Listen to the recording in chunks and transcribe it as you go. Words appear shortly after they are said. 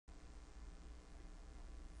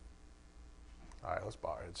right, let's bow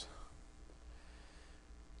our heads.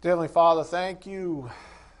 Dear Heavenly Father, thank you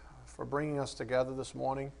for bringing us together this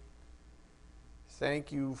morning.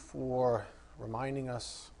 Thank you for reminding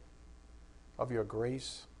us of your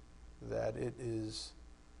grace, that it is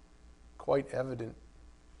quite evident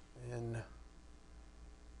in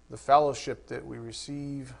the fellowship that we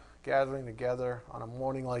receive gathering together on a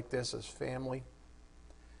morning like this as family.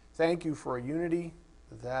 Thank you for a unity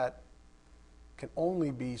that can only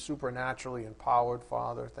be supernaturally empowered,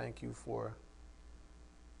 Father. Thank you for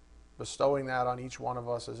bestowing that on each one of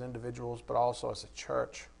us as individuals, but also as a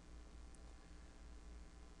church.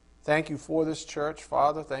 Thank you for this church,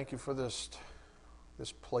 Father. Thank you for this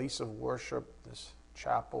place of worship, this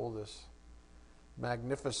chapel, this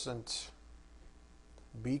magnificent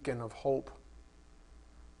beacon of hope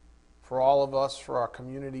for all of us, for our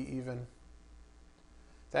community even.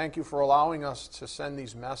 Thank you for allowing us to send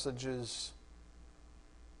these messages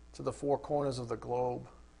to the four corners of the globe,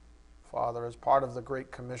 Father, as part of the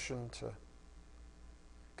Great Commission to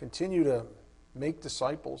continue to make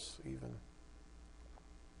disciples even.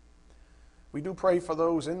 We do pray for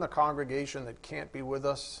those in the congregation that can't be with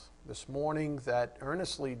us this morning, that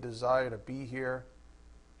earnestly desire to be here,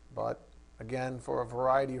 but again, for a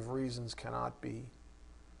variety of reasons cannot be.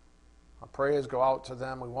 Our prayers go out to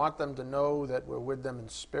them. We want them to know that we're with them in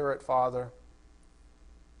spirit, Father,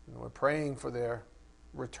 and we're praying for their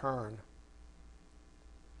return.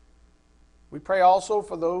 We pray also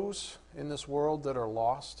for those in this world that are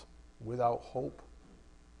lost, without hope,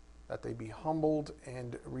 that they be humbled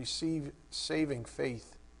and receive saving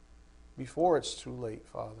faith before it's too late,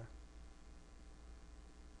 Father.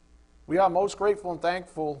 We are most grateful and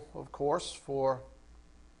thankful, of course, for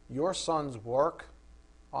your Son's work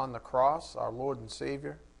on the cross, our Lord and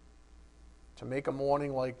Savior, to make a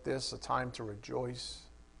morning like this a time to rejoice,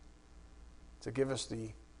 to give us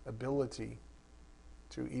the ability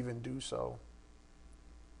to even do so.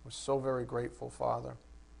 We're so very grateful, Father.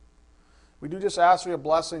 We do just ask for your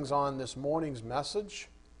blessings on this morning's message.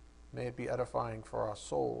 May it be edifying for our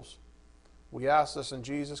souls. We ask this in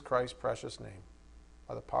Jesus Christ's precious name.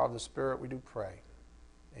 By the power of the Spirit we do pray.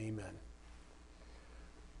 Amen.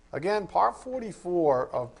 Again, part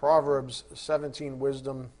 44 of Proverbs 17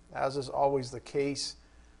 Wisdom, as is always the case.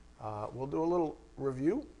 We'll do a little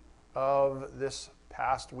review of this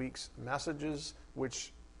past week's messages,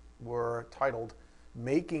 which were titled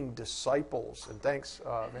Making Disciples. And thanks,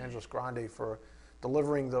 Evangelist Grande, for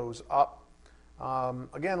delivering those up.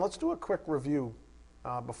 Again, let's do a quick review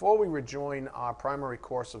before we rejoin our primary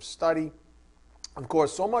course of study. Of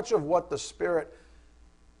course, so much of what the Spirit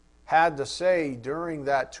had to say during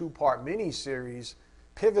that two-part mini-series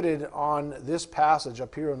pivoted on this passage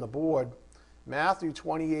up here on the board, Matthew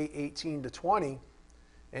 28:18-20.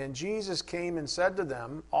 And Jesus came and said to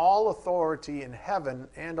them, "All authority in heaven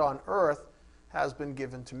and on earth has been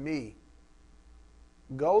given to me.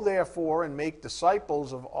 Go therefore and make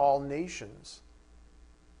disciples of all nations,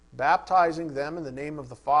 baptizing them in the name of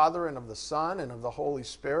the Father and of the Son and of the Holy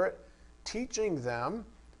Spirit, teaching them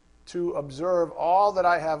to observe all that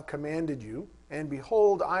I have commanded you. And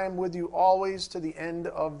behold, I am with you always to the end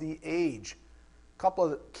of the age." A couple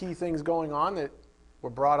of key things going on that were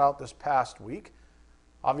brought out this past week.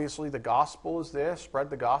 Obviously, the gospel is there.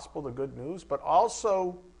 Spread the gospel, the good news. But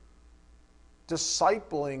also,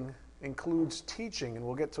 discipling includes teaching. And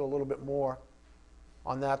we'll get to a little bit more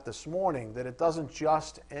on that this morning, that it doesn't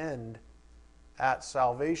just end at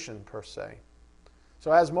salvation per se.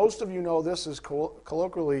 So as most of you know, this is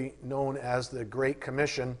colloquially known as the Great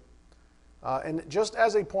Commission. And just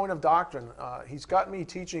as a point of doctrine, he's got me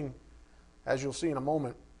teaching, as you'll see in a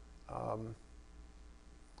moment,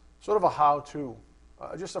 sort of a how-to,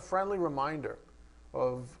 just a friendly reminder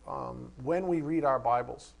of when we read our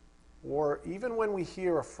Bibles, or even when we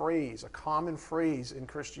hear a phrase, a common phrase in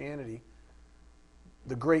Christianity,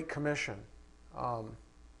 the Great Commission.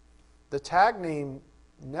 The tag name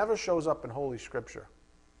never shows up in Holy Scripture.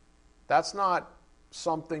 That's not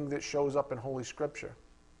something that shows up in Holy Scripture,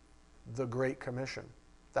 the Great Commission.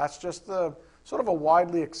 That's just the sort of a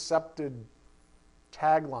widely accepted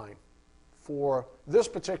tagline for this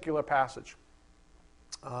particular passage.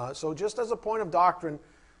 So just as a point of doctrine,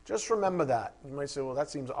 just remember that. You might say, well, that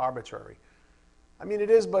seems arbitrary. I mean,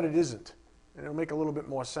 it is, but it isn't. And it'll make a little bit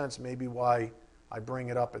more sense maybe why I bring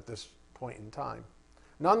it up at this point in time.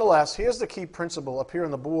 Nonetheless, here's the key principle up here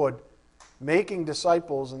on the board, making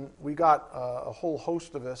disciples, and we got a whole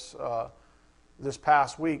host of this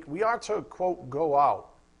past week. We are to, quote, go out.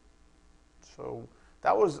 So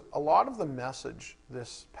that was a lot of the message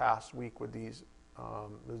this past week with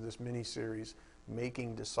this mini-series,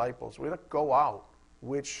 Making Disciples. We had to go out.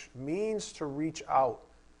 which means to reach out,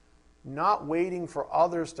 not waiting for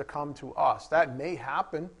others to come to us. That may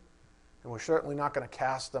happen, and we're certainly not going to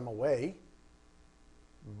cast them away.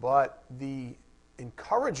 But the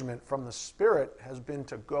encouragement from the Spirit has been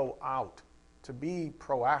to go out, to be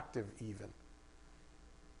proactive even.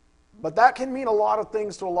 But that can mean a lot of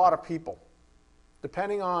things to a lot of people,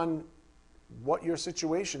 depending on what your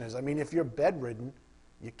situation is. I mean, if you're bedridden,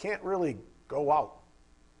 you can't really go out.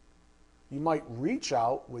 You might reach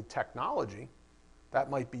out with technology. That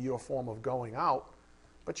might be your form of going out.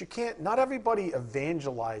 But you can't, not everybody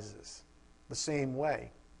evangelizes the same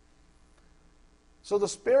way. So the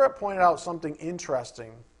Spirit pointed out something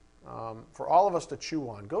interesting for all of us to chew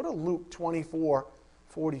on. Go to Luke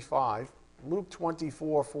 24:45. Luke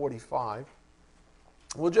 24:45.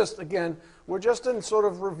 We're just in sort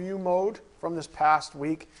of review mode from this past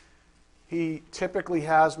week. He typically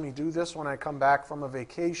has me do this when I come back from a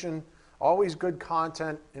vacation. Always good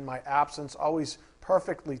content in my absence, always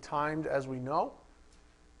perfectly timed, as we know.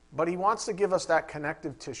 But he wants to give us that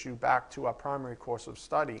connective tissue back to our primary course of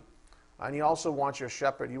study. And he also wants your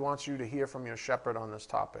shepherd. He wants you to hear from your shepherd on this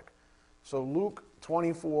topic. So Luke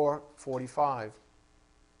 24:45.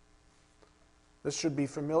 This should be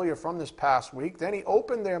familiar from this past week. Then he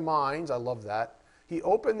opened their minds. I love that. He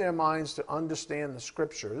opened their minds to understand the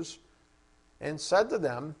Scriptures and said to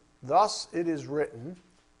them, "Thus it is written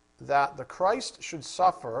that the Christ should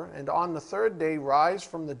suffer and on the third day rise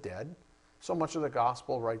from the dead." So much of the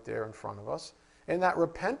gospel right there in front of us. "And that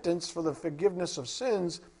repentance for the forgiveness of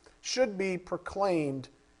sins should be proclaimed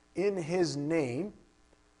in his name."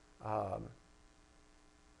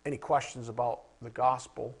 Any questions about the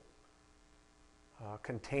gospel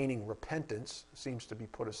containing repentance seems to be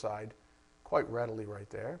put aside quite readily right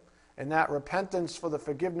there. "And that repentance for the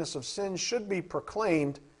forgiveness of sins should be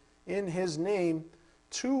proclaimed in his name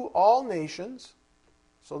to all nations,"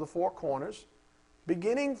 so the four corners,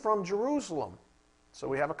 "beginning from Jerusalem." So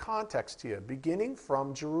we have a context here, beginning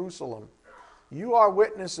from Jerusalem. "You are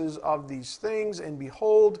witnesses of these things, and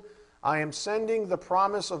behold, I am sending the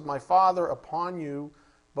promise of my Father upon you,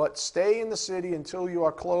 but stay in the city until you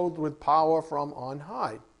are clothed with power from on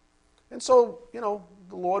high." And so, the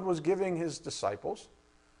Lord was giving his disciples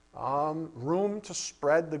room to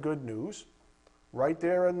spread the good news right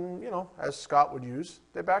there in, as Scott would use,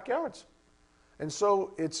 their backyards. And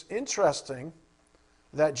so it's interesting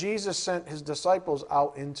that Jesus sent his disciples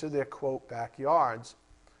out into their, quote, backyards,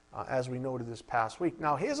 as we noted this past week.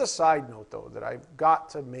 Now, here's a side note, though, that I've got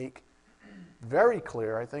to make very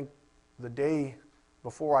clear. I think the day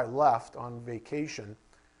before I left on vacation,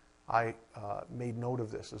 I made note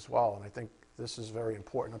of this as well, and I think this is very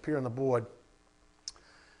important. Up here on the board,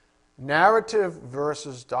 narrative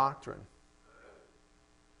versus doctrine.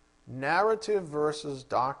 Narrative versus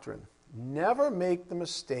doctrine. Never make the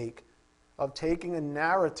mistake of taking a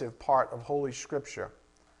narrative part of Holy Scripture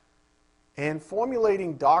and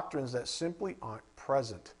formulating doctrines that simply aren't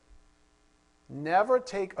present. Never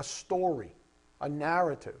take a story, a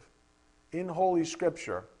narrative in Holy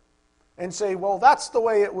Scripture and say, well, that's the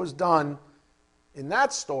way it was done in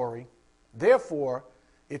that story, therefore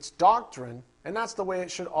it's doctrine, and that's the way it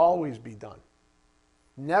should always be done.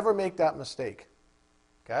 Never make that mistake.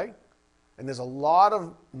 Okay? And there's a lot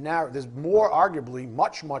of there's more, arguably,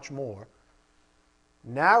 much, much more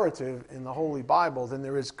narrative in the Holy Bible than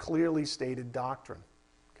there is clearly stated doctrine.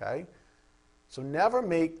 Okay? So never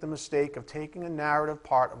make the mistake of taking a narrative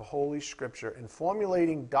part of Holy Scripture and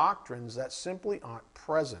formulating doctrines that simply aren't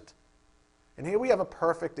present. And here we have a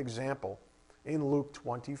perfect example in Luke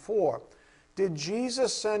 24. Did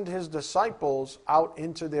Jesus send his disciples out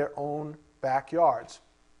into their own backyards?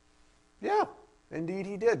 Yeah, indeed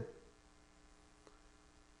he did.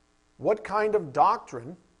 What kind of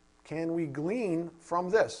doctrine can we glean from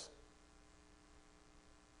this?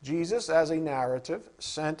 Jesus, as a narrative,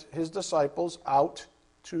 sent his disciples out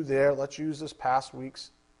to their, let's use this past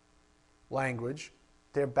week's language,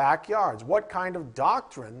 their backyards. What kind of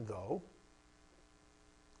doctrine, though,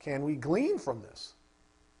 can we glean from this?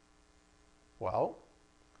 Well,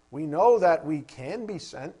 we know that we can be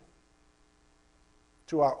sent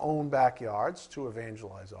to our own backyards to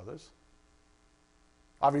evangelize others.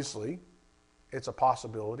 Obviously, it's a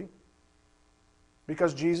possibility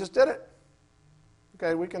because Jesus did it.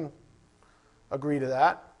 Okay, we can agree to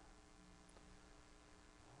that.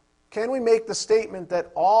 Can we make the statement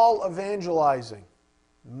that all evangelizing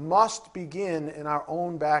must begin in our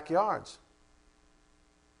own backyards?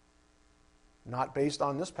 Not based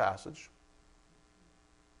on this passage.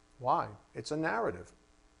 Why? It's a narrative.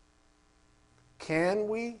 Can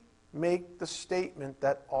we make the statement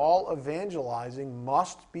that all evangelizing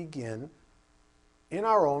must begin in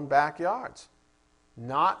our own backyards.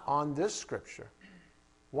 Not on this scripture.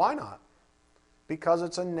 Why not? Because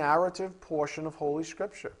it's a narrative portion of Holy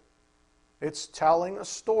Scripture. It's telling a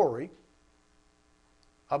story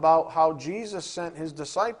about how Jesus sent his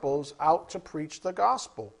disciples out to preach the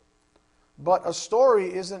gospel. But a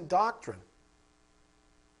story isn't doctrine.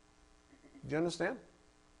 Do you understand?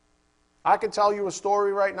 I can tell you a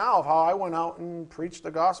story right now of how I went out and preached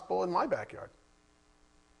the gospel in my backyard.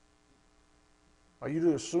 Are you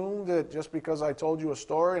to assume that just because I told you a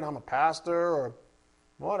story and I'm a pastor or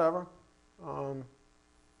whatever,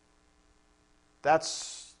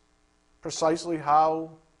 that's precisely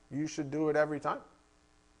how you should do it every time?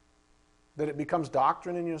 That it becomes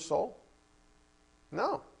doctrine in your soul?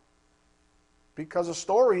 No. Because a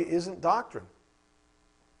story isn't doctrine.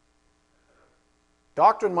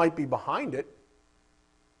 Doctrine might be behind it,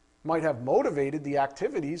 might have motivated the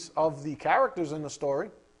activities of the characters in the story,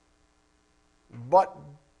 but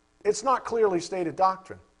it's not clearly stated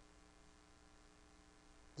doctrine.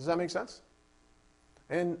 Does that make sense?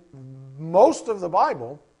 And most of the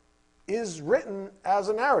Bible is written as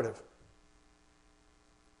a narrative.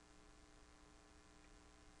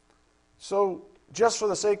 So, just for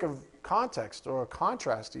the sake of context or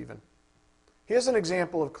contrast even, here's an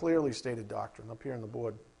example of clearly stated doctrine up here on the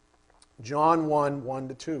board. John 1,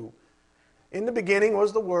 1-2. In the beginning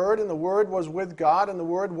was the Word, and the Word was with God, and the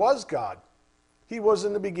Word was God. He was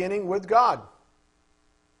in the beginning with God.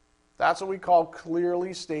 That's what we call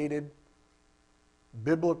clearly stated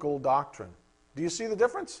biblical doctrine. Do you see the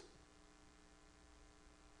difference?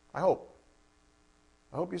 I hope.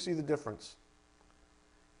 I hope you see the difference.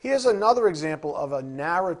 Here's another example of a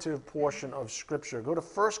narrative portion of Scripture. Go to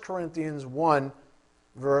 1 Corinthians 1,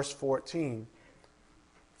 verse 14.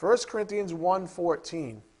 1 Corinthians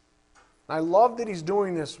 1:14. I love that he's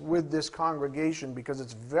doing this with this congregation because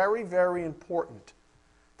it's very, very important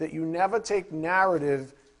that you never take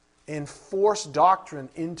narrative and force doctrine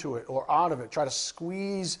into it or out of it. Try to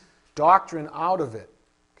squeeze doctrine out of it.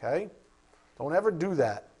 Okay? Don't ever do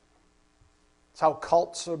that. That's how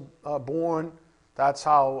cults are born. That's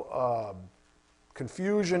how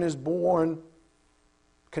confusion is born.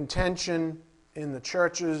 Contention in the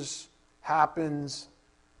churches happens.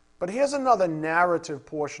 But here's another narrative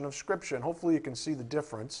portion of Scripture, and hopefully you can see the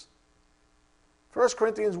difference. 1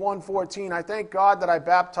 Corinthians 1:14, I thank God that I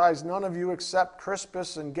baptized none of you except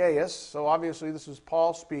Crispus and Gaius. So obviously this is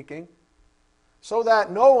Paul speaking. So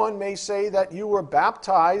that no one may say that you were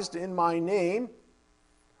baptized in my name.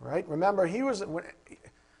 Right? Remember,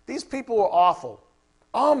 these people were awful.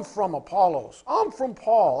 I'm from Apollos. I'm from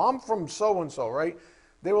Paul. I'm from so-and-so, right?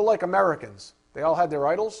 They were like Americans. They all had their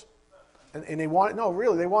idols. And they wanted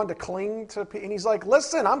to cling to people. And he's like,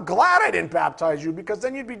 listen, I'm glad I didn't baptize you because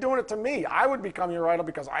then you'd be doing it to me. I would become your idol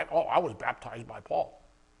because I was baptized by Paul.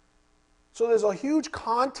 So there's a huge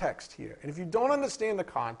context here. And if you don't understand the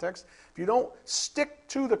context, if you don't stick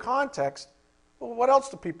to the context, well, what else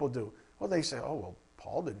do people do? Well, they say, oh, well,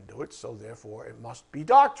 Paul didn't do it, so therefore it must be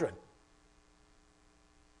doctrine.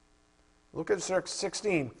 Look at verse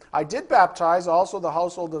 16. I did baptize also the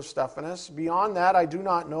household of Stephanas. Beyond that, I do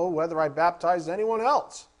not know whether I baptized anyone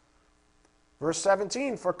else. Verse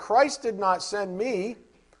 17. For Christ did not send me,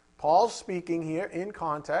 Paul's speaking here in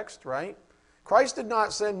context, right? Christ did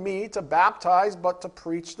not send me to baptize, but to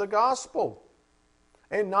preach the gospel.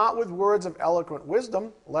 And not with words of eloquent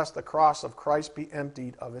wisdom, lest the cross of Christ be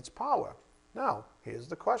emptied of its power. Now, here's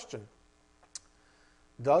the question.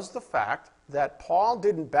 Does the fact that Paul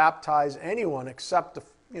didn't baptize anyone except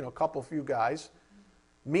a few guys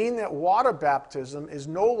mean that water baptism is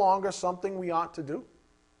no longer something we ought to do?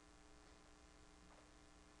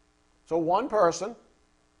 So one person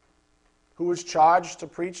who was charged to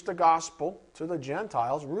preach the gospel to the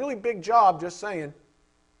Gentiles, really big job, just saying,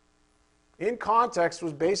 in context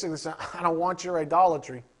was basically saying, I don't want your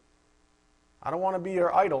idolatry. I don't want to be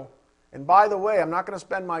your idol. And by the way, I'm not going to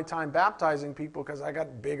spend my time baptizing people because I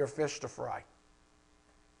got bigger fish to fry.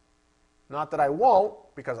 Not that I won't,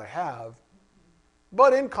 because I have.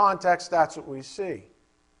 But in context, that's what we see.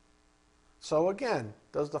 So again,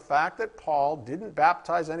 does the fact that Paul didn't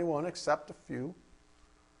baptize anyone except a few,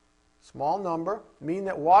 small number, mean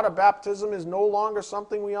that water baptism is no longer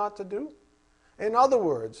something we ought to do? In other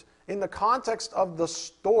words, in the context of the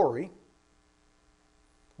story,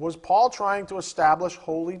 was Paul trying to establish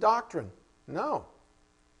holy doctrine? No.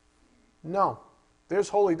 No. There's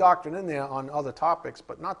holy doctrine in there on other topics,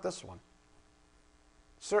 but not this one.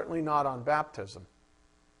 Certainly not on baptism.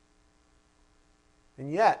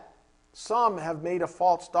 And yet, some have made a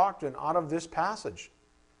false doctrine out of this passage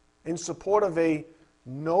in support of a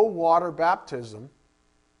no water baptism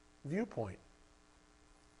viewpoint.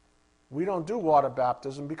 we don't do water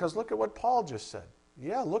baptism because look at what Paul just said.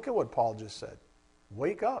 Yeah, look at what Paul just said.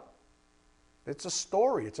 Wake up. It's a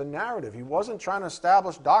story. It's a narrative. He wasn't trying to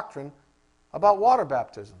establish doctrine about water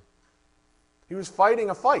baptism. He was fighting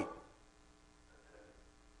a fight.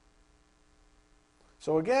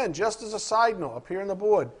 So again, just as a side note, up here on the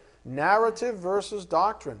board, narrative versus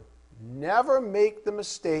doctrine. Never make the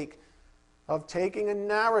mistake of taking a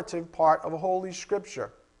narrative part of Holy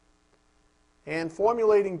Scripture and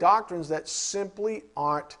formulating doctrines that simply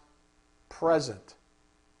aren't present.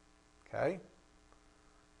 Okay?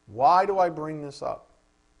 Why do I bring this up?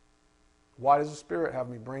 Why does the Spirit have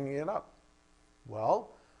me bringing it up? Well,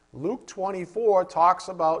 Luke 24 talks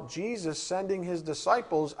about Jesus sending his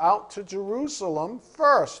disciples out to Jerusalem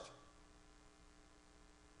first.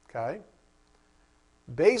 Okay?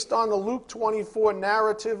 Based on the Luke 24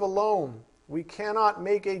 narrative alone, we cannot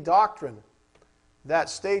make a doctrine that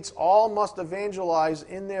states all must evangelize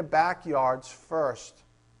in their backyards first.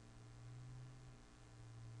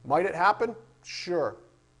 Might it happen? Sure.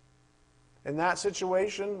 In that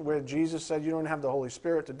situation where Jesus said, you don't have the Holy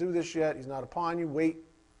Spirit to do this yet, he's not upon you, wait.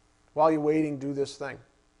 While you're waiting, do this thing.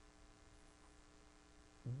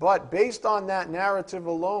 But based on that narrative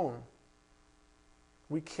alone,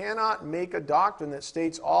 we cannot make a doctrine that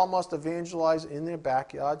states all must evangelize in their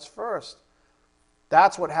backyards first.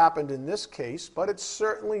 That's what happened in this case, but it's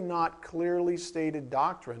certainly not clearly stated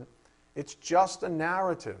doctrine. It's just a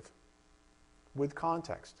narrative with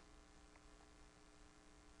context.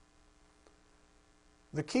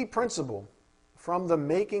 The key principle from the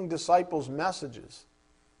Making Disciples messages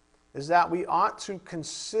is that we ought to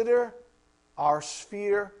consider our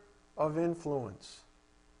sphere of influence.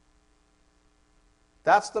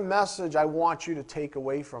 That's the message I want you to take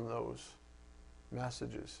away from those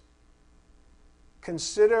messages.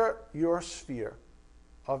 Consider your sphere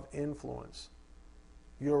of influence,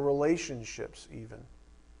 your relationships even,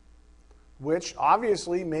 which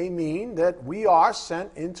obviously may mean that we are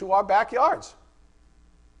sent into our backyards.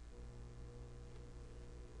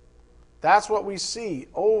 That's what we see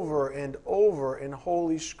over and over in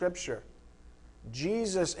Holy Scripture.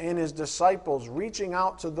 Jesus and his disciples reaching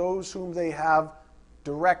out to those whom they have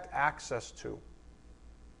direct access to.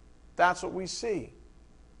 That's what we see.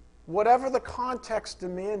 Whatever the context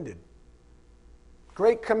demanded.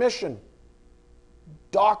 Great Commission,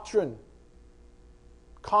 doctrine,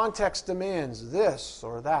 context demands this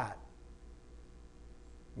or that.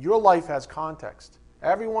 Your life has context.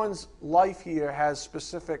 Everyone's life here has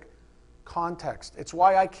specific context. It's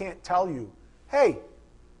why I can't tell you, hey,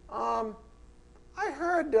 I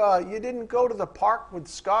heard you didn't go to the park with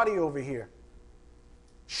Scotty over here.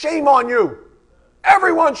 Shame on you.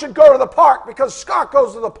 Everyone should go to the park because Scott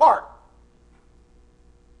goes to the park.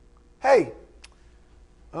 Hey,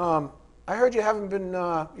 I heard you haven't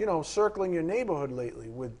been, circling your neighborhood lately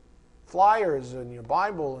with flyers and your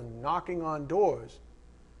Bible and knocking on doors.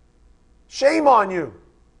 Shame on you.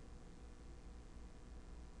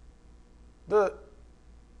 The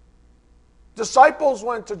disciples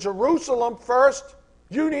went to Jerusalem first.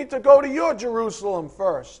 You need to go to your Jerusalem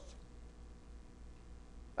first.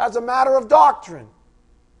 As a matter of doctrine.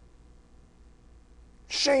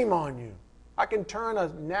 Shame on you. I can turn a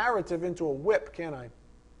narrative into a whip, can't I?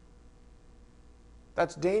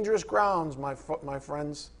 That's dangerous grounds, my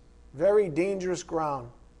friends. Very dangerous ground.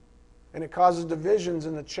 And it causes divisions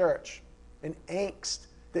in the church and angst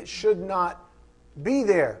that should not be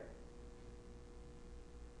there.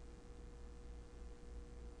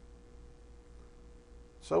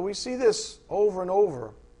 So we see this over and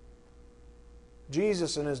over.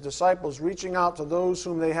 Jesus and his disciples reaching out to those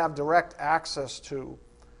whom they have direct access to.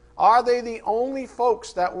 Are they the only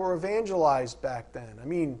folks that were evangelized back then? I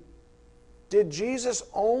mean, did Jesus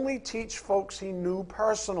only teach folks he knew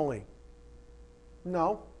personally?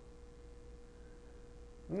 No.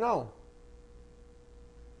 No.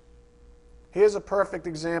 Here's a perfect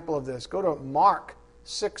example of this. Go to Mark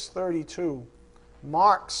 6:32.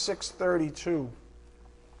 Mark 6:32.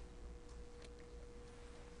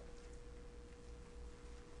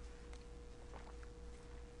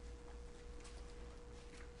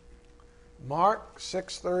 Mark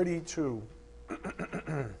 6:32.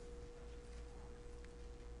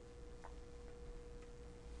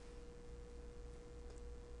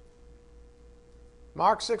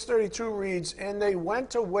 Mark 6:32 reads, "And they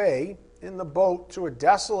went away in the boat to a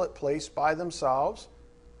desolate place by themselves.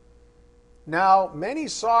 Now many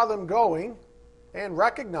saw them going and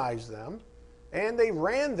recognized them, and they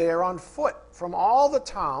ran there on foot from all the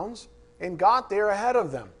towns and got there ahead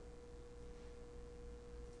of them.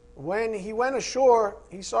 When he went ashore,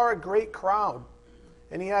 he saw a great crowd,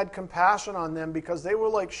 and he had compassion on them because they were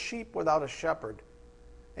like sheep without a shepherd.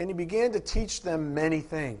 And he began to teach them many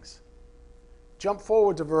things. Jump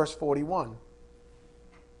forward to verse 41.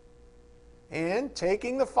 And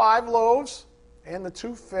taking the 5 loaves and the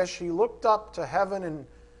 2 fish, he looked up to heaven and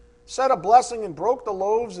said a blessing and broke the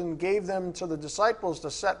loaves and gave them to the disciples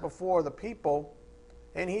to set before the people.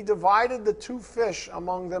 And he divided the 2 fish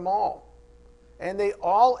among them all. And they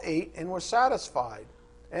all ate and were satisfied.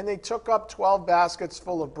 And they took up 12 baskets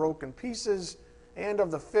full of broken pieces and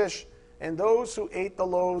of the fish. And those who ate the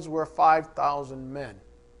loaves were 5,000 men.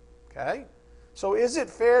 Okay? So is it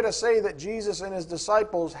fair to say that Jesus and his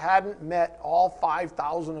disciples hadn't met all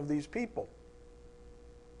 5,000 of these people?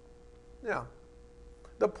 Yeah.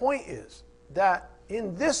 The point is that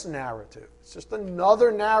in this narrative, it's just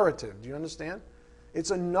another narrative. Do you understand?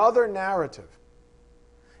 It's another narrative.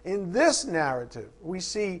 In this narrative, we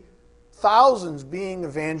see thousands being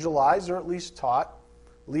evangelized, or at least taught,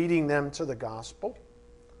 leading them to the gospel,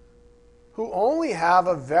 who only have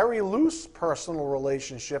a very loose personal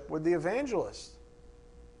relationship with the evangelist.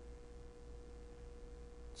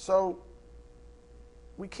 So,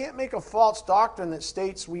 we can't make a false doctrine that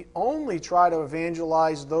states we only try to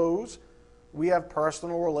evangelize those we have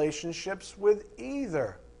personal relationships with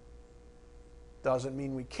either. Doesn't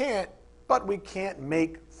mean we can't, but we can't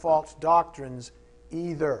make false doctrines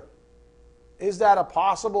either. Is that a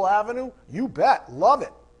possible avenue? You bet. Love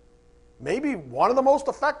it. Maybe one of the most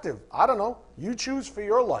effective. I don't know. You choose for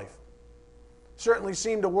your life. Certainly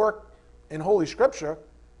seem to work in Holy Scripture,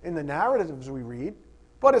 in the narratives we read,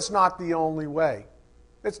 but it's not the only way.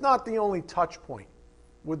 It's not the only touch point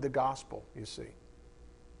with the gospel, you see.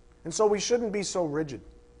 And so we shouldn't be so rigid.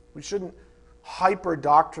 We shouldn't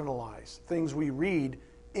hyper-doctrinalize things we read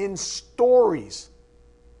in stories,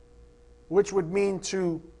 which would mean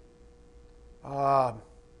to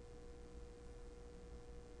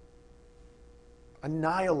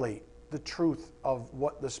annihilate the truth of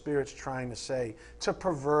what the Spirit's trying to say, to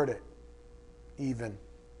pervert it even.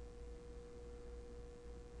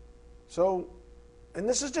 So, and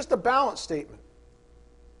this is just a balance statement.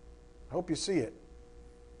 I hope you see it.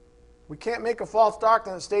 We can't make a false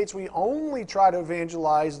doctrine that states we only try to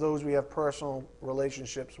evangelize those we have personal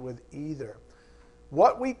relationships with either.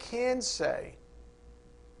 What we can say,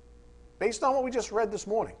 based on what we just read this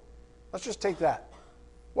morning, let's just take that.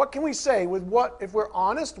 What can we say with what, if we're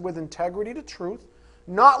honest, with integrity to truth,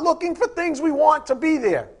 not looking for things we want to be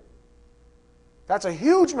there? That's a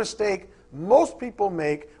huge mistake most people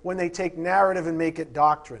make when they take narrative and make it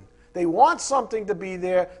doctrine. They want something to be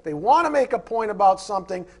there. They want to make a point about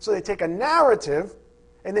something, so they take a narrative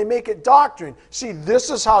and they make it doctrine. See, this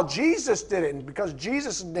is how Jesus did it, and because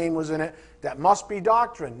Jesus' name was in it, that must be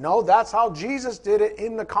doctrine. No, that's how Jesus did it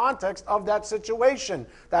in the context of that situation.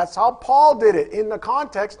 That's how Paul did it in the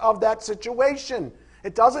context of that situation.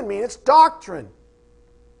 It doesn't mean it's doctrine.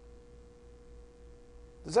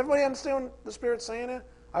 Does everybody understand what the Spirit's saying here?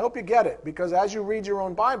 I hope you get it, because as you read your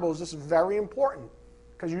own Bibles, this is very important,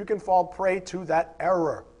 because you can fall prey to that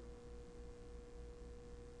error.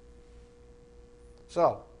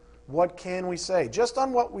 So, what can we say, just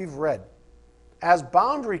on what we've read, as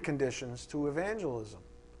boundary conditions to evangelism?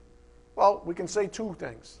 Well, we can say 2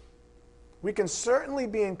 things. We can certainly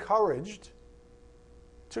be encouraged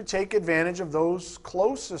to take advantage of those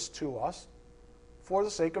closest to us for the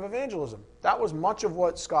sake of evangelism. That was much of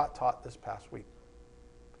what Scott taught this past week.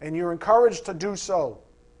 And you're encouraged to do so.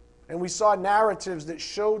 And we saw narratives that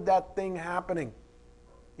showed that thing happening,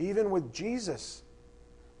 even with Jesus.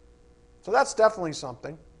 So that's definitely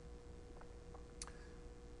something.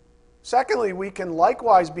 Secondly, we can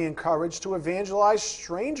likewise be encouraged to evangelize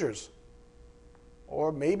strangers,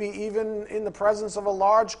 or maybe even in the presence of a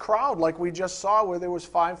large crowd like we just saw where there was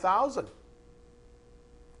 5,000.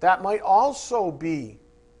 That might also be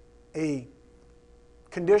a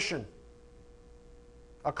condition,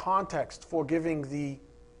 a context for giving the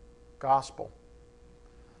gospel.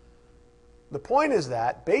 The point is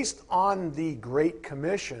that, based on the Great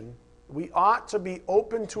Commission, we ought to be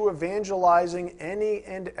open to evangelizing any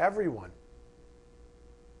and everyone.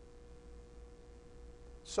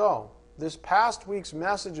 So, this past week's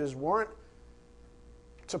messages weren't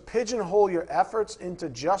to pigeonhole your efforts into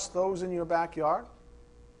just those in your backyard,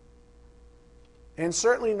 and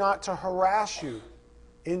certainly not to harass you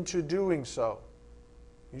into doing so.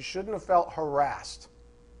 You shouldn't have felt harassed.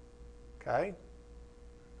 Okay?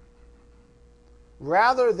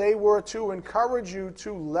 Rather, they were to encourage you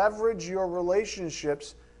to leverage your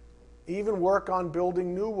relationships, even work on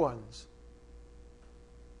building new ones.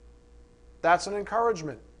 That's an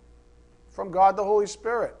encouragement from God the Holy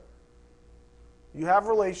Spirit. You have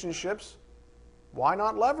relationships. Why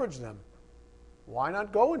not leverage them? Why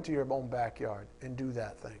not go into your own backyard and do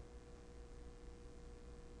that thing?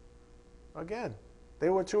 Again, they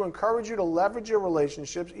were to encourage you to leverage your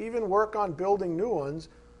relationships, even work on building new ones.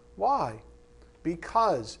 Why?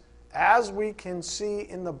 Because, as we can see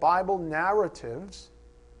in the Bible narratives,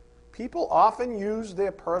 people often use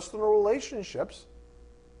their personal relationships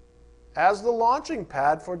as the launching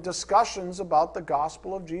pad for discussions about the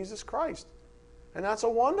gospel of Jesus Christ. And that's a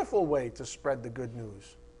wonderful way to spread the good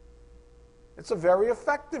news. It's a very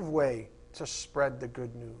effective way to spread the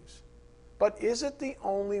good news. But is it the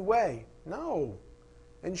only way? No.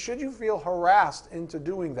 And should you feel harassed into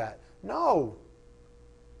doing that? No.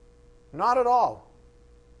 Not at all.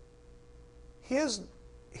 Here's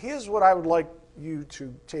what I would like you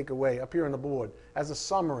to take away up here on the board as a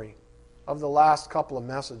summary of the last couple of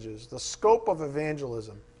messages. The scope of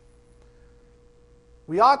evangelism.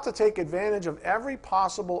 We ought to take advantage of every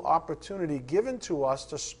possible opportunity given to us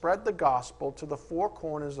to spread the gospel to the four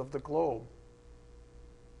corners of the globe.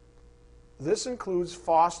 This includes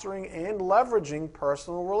fostering and leveraging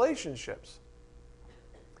personal relationships.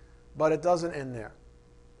 But it doesn't end there.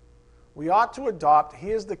 We ought to adopt,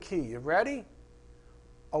 here's the key, you ready?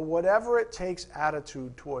 A whatever it takes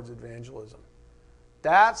attitude towards evangelism.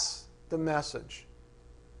 That's the message.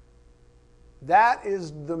 That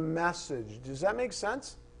is the message. Does that make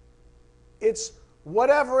sense? It's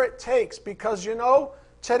whatever it takes, because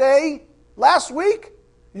today, last week,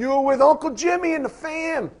 you were with Uncle Jimmy and the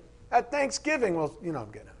fam at Thanksgiving. Well,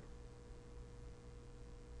 I'm getting it.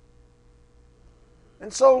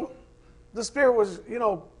 And so the Spirit was,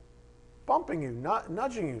 bumping you,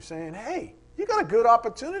 nudging you, saying, hey, you got a good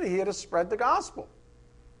opportunity here to spread the gospel.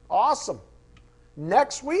 Awesome.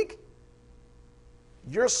 Next week,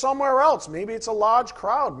 you're somewhere else. Maybe it's a large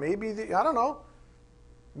crowd. Maybe, I don't know.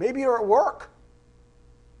 Maybe you're at work.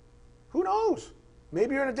 Who knows?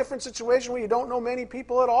 Maybe you're in a different situation where you don't know many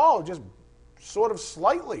people at all, just sort of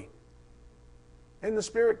slightly. And the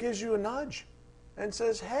Spirit gives you a nudge and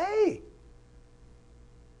says, hey,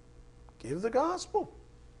 give the gospel.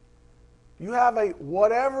 You have a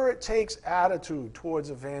whatever it takes attitude towards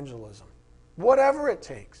evangelism. Whatever it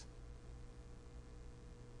takes.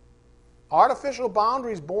 Artificial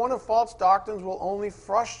boundaries born of false doctrines will only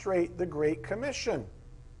frustrate the Great Commission.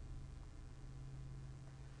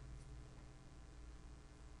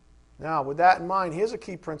 Now, with that in mind, here's a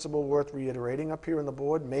key principle worth reiterating up here on the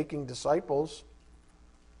board, making disciples.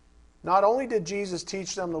 Not only did Jesus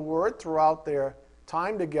teach them the word throughout their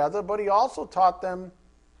time together, but he also taught them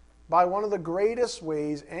by one of the greatest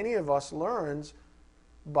ways any of us learns,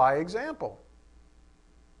 by example.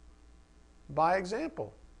 By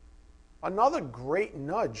example. Another great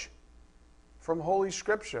nudge from Holy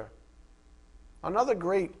Scripture. Another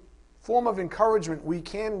great form of encouragement we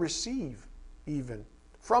can receive, even,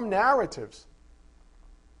 from narratives.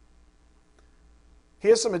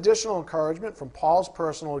 Here's some additional encouragement from Paul's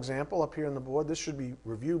personal example up here on the board. This should be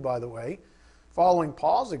reviewed, by the way. Following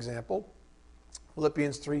Paul's example,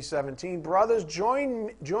 Philippians 3:17, brothers,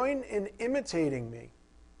 join in imitating me.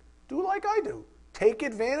 Do like I do. Take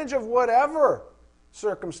advantage of whatever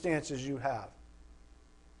circumstances you have.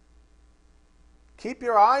 Keep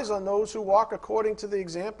your eyes on those who walk according to the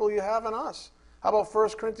example you have in us. How about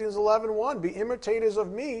 1 Corinthians 11:1? Be imitators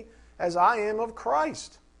of me as I am of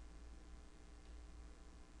Christ.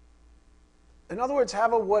 In other words,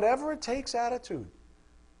 have a whatever it takes attitude.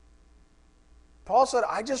 Paul said,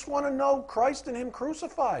 I just want to know Christ and Him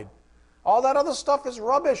crucified. All that other stuff is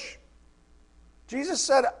rubbish. Jesus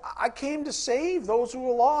said, I came to save those who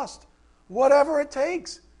are lost. Whatever it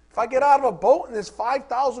takes. If I get out of a boat and there's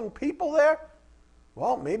 5,000 people there,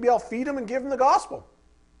 well, maybe I'll feed them and give them the gospel.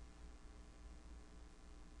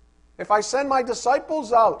 If I send my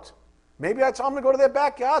disciples out, maybe I tell them to go to their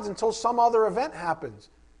backyards until some other event happens.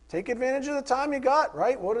 Take advantage of the time you got,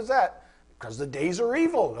 right? What is that? Because the days are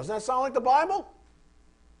evil. Doesn't that sound like the Bible?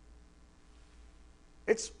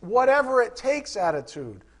 It's whatever it takes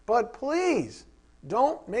attitude. But please,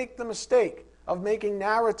 don't make the mistake of making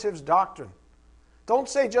narratives doctrine. Don't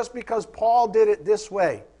say just because Paul did it this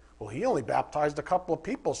way, well, he only baptized a couple of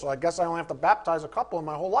people, so I guess I only have to baptize a couple in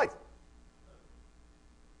my whole life.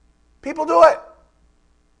 People do it.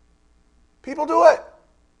 People do it.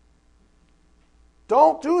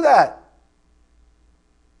 Don't do that.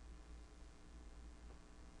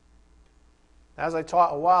 As I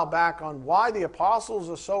taught a while back on why the apostles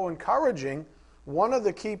are so encouraging, one of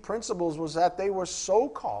the key principles was that they were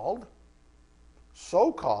so-called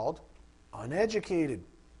uneducated.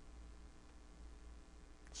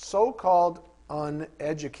 So-called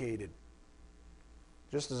uneducated.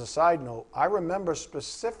 just as a side note, I remember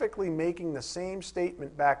specifically making the same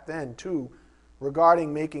statement back then, too,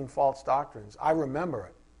 regarding making false doctrines. I remember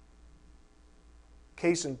it.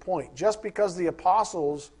 Case in point, just because the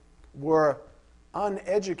apostles were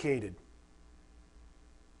uneducated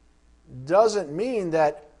doesn't mean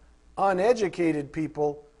that uneducated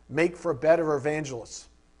people make for better evangelists.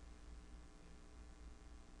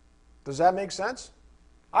 Does that make sense?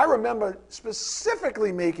 I remember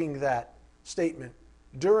specifically making that statement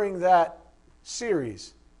during that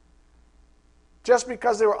series. Just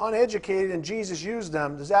because they were uneducated and Jesus used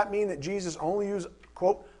them, does that mean that Jesus only used,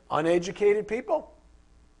 quote, uneducated people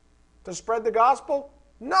to spread the gospel?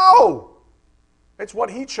 No! It's what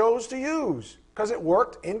he chose to use because it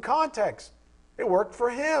worked in context. It worked for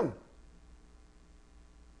him.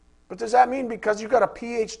 But does that mean because you got a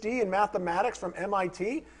PhD in mathematics from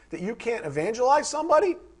MIT that you can't evangelize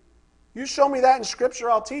somebody? You show me that in Scripture,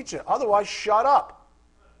 I'll teach it. Otherwise, shut up.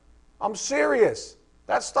 I'm serious.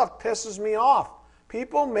 That stuff pisses me off.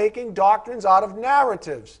 People making doctrines out of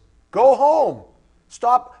narratives. Go home.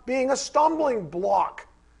 Stop being a stumbling block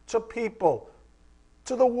to people,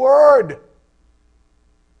 to the Word.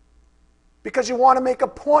 Because you want to make a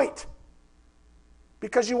point.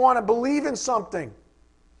 Because you want to believe in something.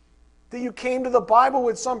 That you came to the Bible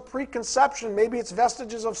with some preconception. Maybe it's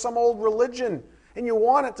vestiges of some old religion. And you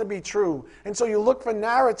want it to be true. And so you look for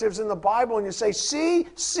narratives in the Bible and you say, see?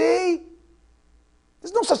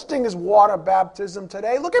 There's no such thing as water baptism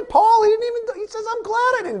today. Look at Paul. He says, I'm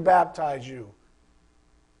glad I didn't baptize you.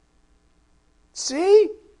 See?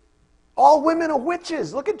 All women are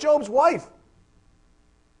witches. Look at Job's wife.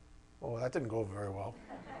 Oh, that didn't go very well.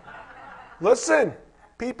 Listen,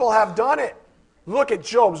 people have done it. Look at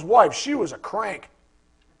Job's wife. She was a crank.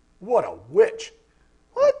 What a witch.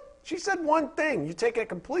 What? She said one thing. You take it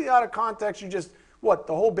completely out of context. You just, what,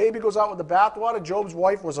 the whole baby goes out with the bathwater? Job's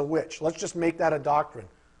wife was a witch. Let's just make that a doctrine.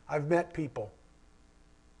 I've met people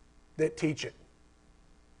that teach it.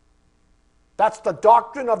 That's the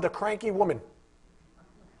doctrine of the cranky woman.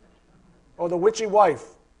 Or the witchy wife.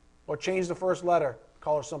 Or change the first letter.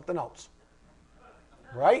 Call her something else.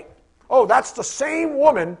 Right? Oh, that's the same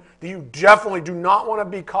woman that you definitely do not want to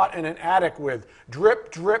be caught in an attic with.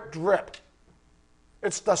 Drip, drip, drip.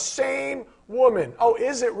 It's the same woman. Oh,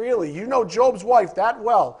 is it really? You know Job's wife that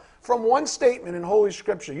well. From one statement in Holy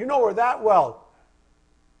Scripture. You know her that well.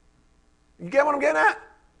 You get what I'm getting at?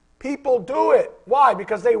 People do it. Why?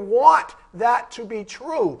 Because they want that to be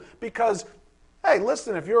true. Because, hey,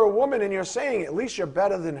 listen, if you're a woman and you're saying at least you're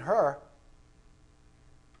better than her.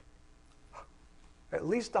 At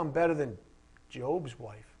least I'm better than Job's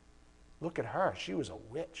wife. Look at her. She was a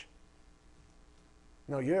witch.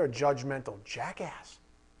 No, you're a judgmental jackass.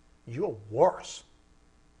 You're worse.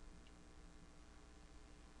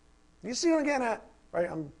 You see what I'm getting at? Right?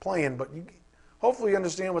 I'm playing, but hopefully you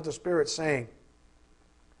understand what the Spirit's saying.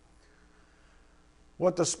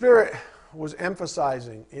 What the Spirit was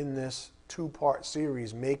emphasizing in this two-part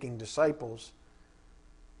series, Making Disciples,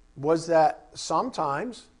 was that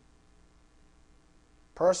sometimes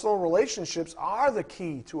personal relationships are the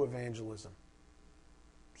key to evangelism.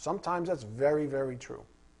 Sometimes that's very, very true.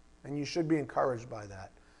 And you should be encouraged by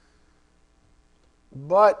that.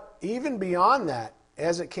 But even beyond that,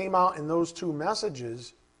 as it came out in those two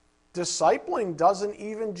messages, discipling doesn't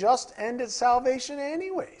even just end at salvation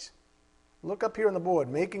anyways. Look up here on the board.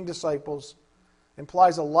 Making disciples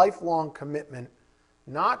implies a lifelong commitment,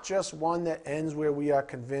 not just one that ends where we are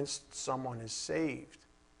convinced someone is saved.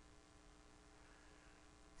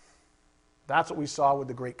 That's what we saw with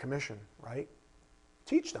the Great Commission, right?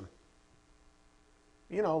 Teach them.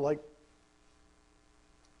 You know, like,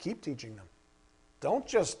 keep teaching them. Don't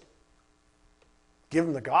just give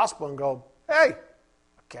them the gospel and go, hey,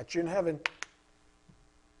 I'll catch you in heaven.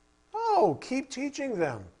 Oh, keep teaching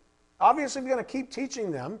them. Obviously, if you're going to keep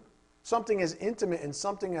teaching them something as intimate and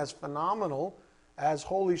something as phenomenal as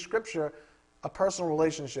Holy Scripture, a personal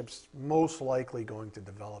relationship's most likely going to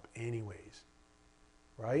develop anyways,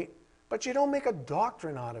 right? But you don't make a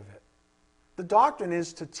doctrine out of it. The doctrine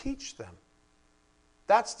is to teach them.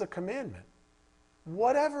 That's the commandment.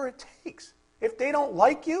 Whatever it takes. If they don't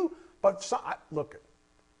like you, look,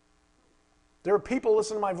 there are people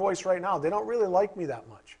listening to my voice right now. They don't really like me that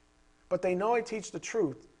much. But they know I teach the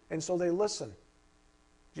truth, and so they listen.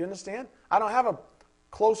 Do you understand? I don't have a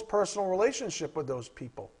close personal relationship with those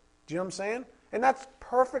people. Do you know what I'm saying? And that's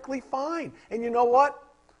perfectly fine. And you know what?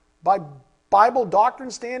 By Bible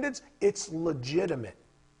doctrine standards, it's legitimate.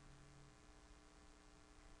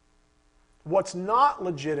 What's not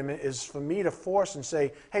legitimate is for me to force and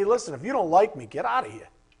say, hey, listen, if you don't like me, get out of here.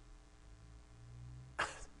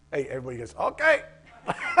 Hey, everybody goes, okay.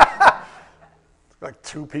 Like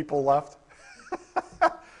 2 people left.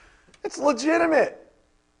 It's legitimate.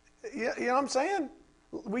 You know what I'm saying?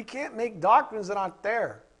 We can't make doctrines that aren't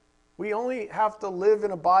there. We only have to live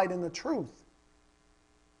and abide in the truth.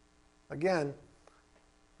 Again,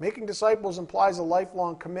 making disciples implies a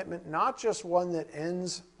lifelong commitment, not just one that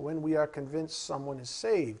ends when we are convinced someone is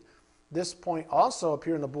saved. This point also up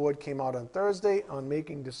here on the board came out on Thursday on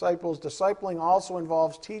making disciples. Discipling also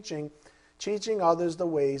involves teaching others the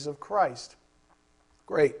ways of Christ.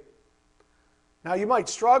 Great. Now you might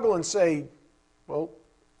struggle and say, well,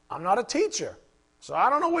 I'm not a teacher, so I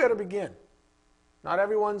don't know where to begin. Not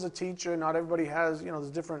everyone's a teacher. Not everybody has, there's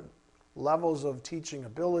different levels of teaching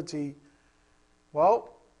ability.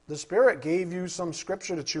 Well, the Spirit gave you some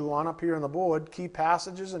scripture to chew on up here on the board, key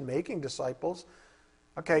passages in making disciples.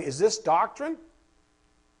 Okay, is this doctrine?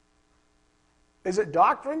 Is it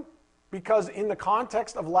doctrine? Because in the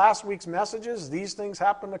context of last week's messages, these things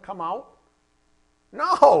happen to come out?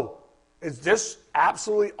 No. Is this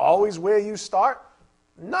absolutely always where you start?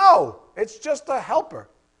 No. It's just a helper.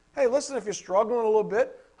 Hey, listen, if you're struggling a little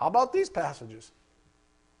bit, how about these passages?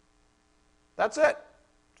 That's it.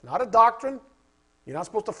 It's not a doctrine. You're not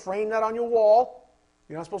supposed to frame that on your wall.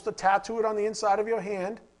 You're not supposed to tattoo it on the inside of your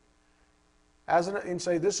hand and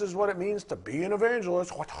say, this is what it means to be an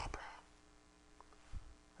evangelist.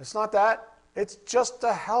 It's not that. It's just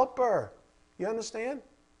a helper. You understand?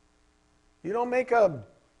 You don't make a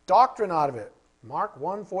doctrine out of it. Mark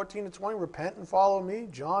 1, 14-20, repent and follow me.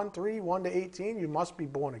 John 3, 1-18, you must be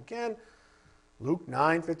born again. Luke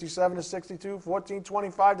 9, 57-62, 14,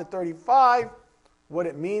 25-35, what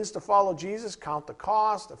it means to follow Jesus, count the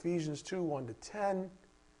cost. Ephesians 2, 1-10,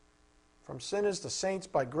 from sinners to saints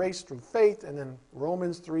by grace through faith. And then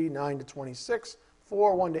Romans 3, 9-26,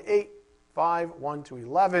 4, 1-8, 5,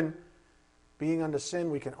 1-11, being under sin,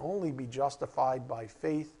 we can only be justified by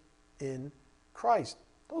faith in Christ.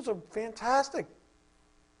 Those are fantastic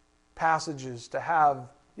passages to have,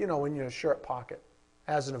 in your shirt pocket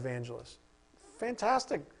as an evangelist.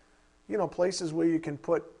 Fantastic, places where you can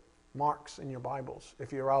put marks in your Bibles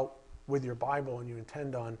if you're out with your Bible and you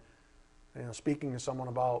intend on, speaking to someone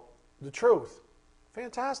about the truth.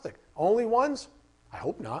 Fantastic. Only ones? I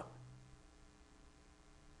hope not.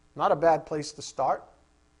 Not a bad place to start.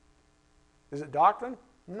 Is it doctrine?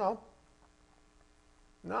 No.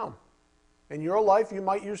 No. In your life, you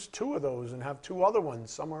might use 2 of those and have 2 other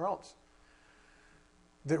ones somewhere else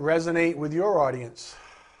that resonate with your audience.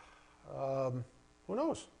 Who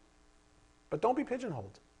knows? But don't be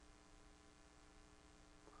pigeonholed.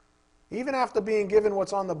 Even after being given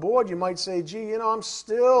what's on the board, you might say, gee, I'm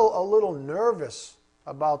still a little nervous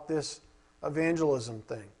about this evangelism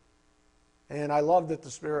thing. And I love that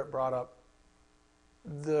the Spirit brought up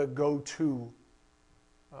the go-to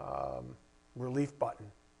relief button.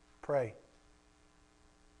 Pray.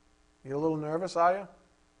 You're a little nervous, are you?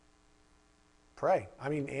 Pray.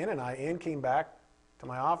 Ann came back to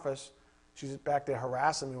my office. She's back there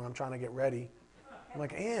harassing me when I'm trying to get ready. I'm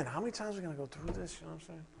like, Ann, how many times are we going to go through this? You know what I'm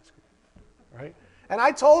saying? Right? And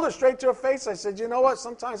I told her straight to her face, I said, you know what?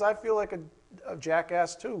 Sometimes I feel like a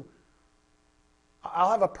jackass too. I'll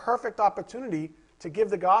have a perfect opportunity to give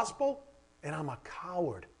the gospel, and I'm a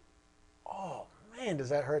coward. Oh, man, does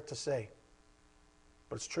that hurt to say.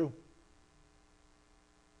 But it's true.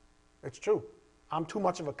 It's true. I'm too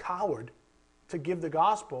much of a coward to give the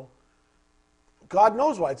gospel. God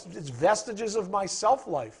knows why. It's vestiges of my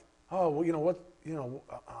self-life. Oh, well, now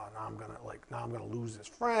I'm gonna lose this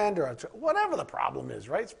friend, or whatever the problem is,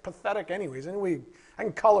 right? It's pathetic anyways. Anyway, I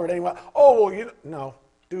can color it anyway. Oh, well, no,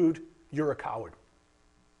 dude, you're a coward.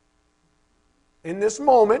 In this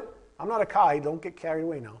moment, I'm not a coward. Don't get carried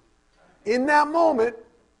away now. In that moment,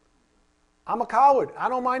 I'm a coward. I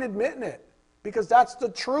don't mind admitting it. Because that's the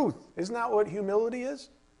truth. Isn't that what humility is?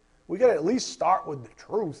 We got to at least start with the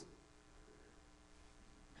truth.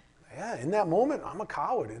 Yeah, in that moment, I'm a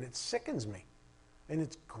coward, and it sickens me. And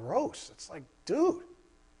it's gross. It's like, dude,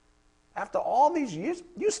 after all these years,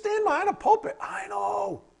 you stand behind a pulpit. I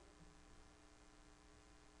know.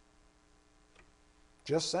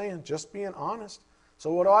 Just saying, just being honest.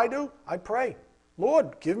 So what do? I pray.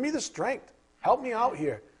 Lord, give me the strength. Help me out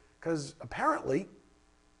here. Because apparently,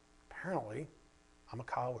 I'm a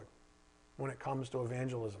coward when it comes to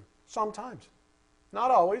evangelism. Sometimes. Not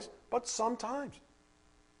always, but sometimes.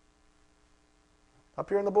 Up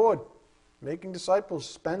here on the board, making disciples,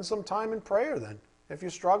 spend some time in prayer then. If you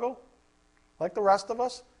struggle, like the rest of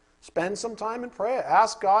us, spend some time in prayer.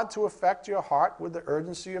 Ask God to affect your heart with the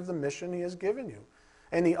urgency of the mission He has given you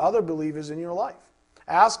and the other believers in your life.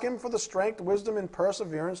 Ask Him for the strength, wisdom, and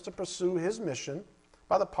perseverance to pursue His mission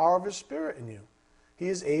by the power of His Spirit in you. He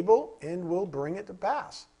is able and will bring it to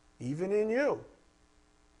pass, even in you,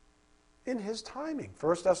 in His timing.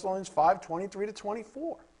 1 Thessalonians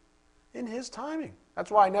 5:23-24. In His timing. That's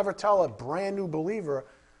why I never tell a brand new believer,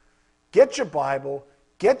 get your Bible,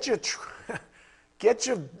 get your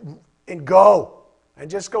and go. And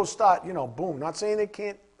just go start, boom. Not saying they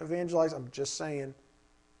can't evangelize. I'm just saying,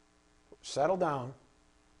 settle down,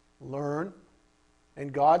 learn. In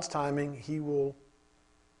God's timing, He will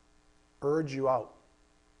urge you out.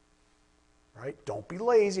 Right? Don't be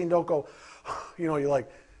lazy and don't go, you're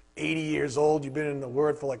like 80 years old, you've been in the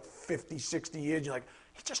Word for like 50, 60 years, you're like,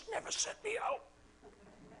 He just never sent me out.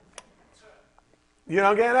 You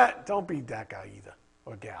don't get that? Don't be that guy either,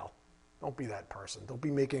 or gal. Don't be that person. Don't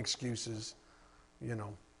be making excuses,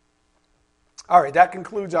 All right, that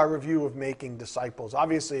concludes our review of making disciples.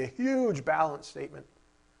 Obviously, a huge balance statement.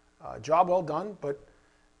 Job well done, but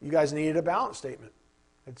you guys needed a balance statement.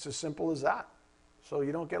 It's as simple as that. So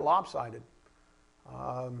you don't get lopsided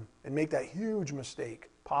and make that huge mistake,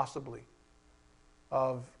 possibly,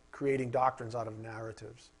 of creating doctrines out of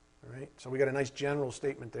narratives. All right? So we got a nice general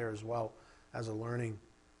statement there as well as a learning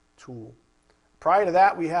tool. Prior to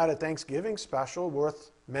that, we had a Thanksgiving special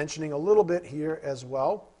worth mentioning a little bit here as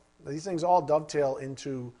well. These things all dovetail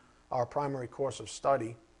into our primary course of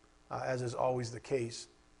study, as is always the case.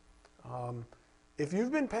 If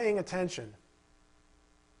you've been paying attention,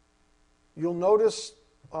 you'll notice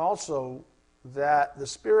also that the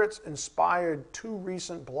Spirit's inspired 2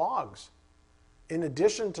 recent blogs, in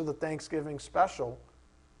addition to the Thanksgiving special,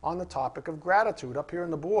 on the topic of gratitude up here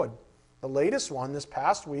on the board. The latest one, this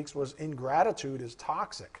past week's, was Ingratitude is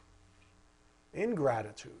Toxic.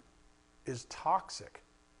 Ingratitude is toxic,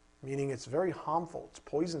 meaning it's very harmful, it's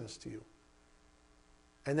poisonous to you.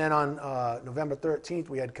 And then on November 13th,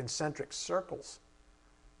 we had Concentric Circles,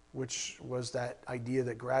 which was that idea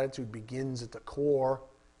that gratitude begins at the core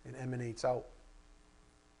and emanates out.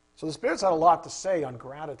 So the Spirit's had a lot to say on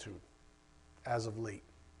gratitude as of late.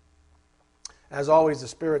 As always, the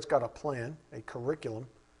Spirit's got a plan, a curriculum,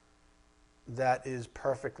 that is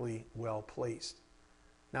perfectly well placed.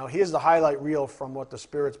 Now, here's the highlight reel from what the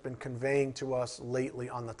Spirit's been conveying to us lately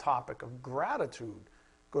on the topic of gratitude.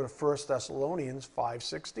 Go to 1 Thessalonians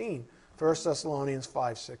 5:16. 1 Thessalonians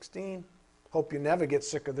 5:16. Hope you never get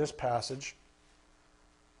sick of this passage.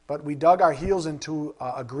 But we dug our heels into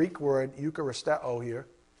a Greek word, eucharisteo, here.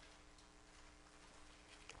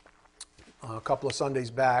 A couple of Sundays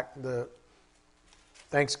back, the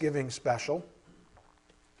Thanksgiving special.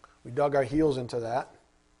 We dug our heels into that.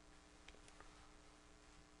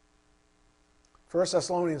 1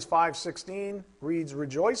 Thessalonians 5:16 reads,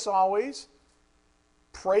 "Rejoice always,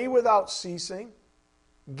 pray without ceasing,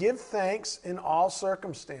 give thanks in all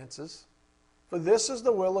circumstances, for this is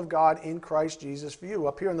the will of God in Christ Jesus for you."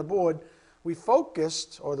 Up here on the board, we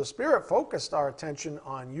focused, or the Spirit focused our attention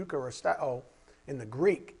on eucharisteo in the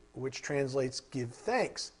Greek, which translates give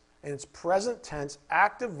thanks. And it's present tense,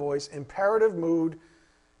 active voice, imperative mood,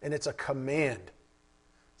 and it's a command.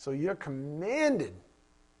 So you're commanded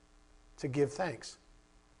to give thanks.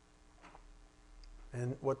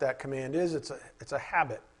 And what that command is, it's a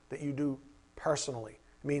habit that you do personally.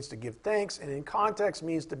 It means to give thanks, and in context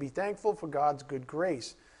means to be thankful for God's good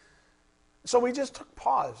grace. So we just took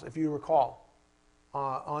pause, if you recall,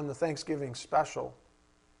 on the Thanksgiving special,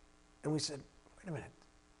 and we said, wait a minute.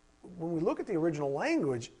 When we look at the original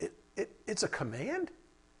language, it's a command.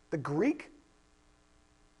 The Greek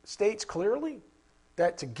states clearly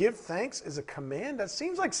that to give thanks is a command. That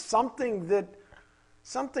seems like something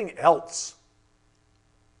else.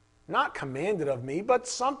 Not commanded of me, but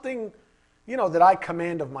something, that I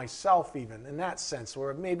command of myself even, in that sense,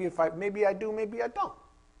 where maybe I do, maybe I don't.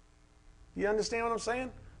 You understand what I'm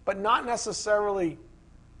saying? But not necessarily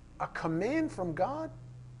a command from God.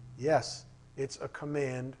 Yes, it's a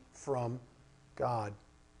command from God.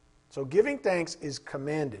 So giving thanks is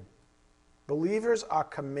commanded. Believers are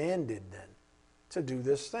commanded then to do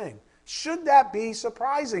this thing. Should that be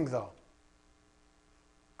surprising though?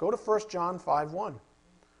 Go to 1 John 5:1.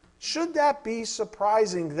 Should that be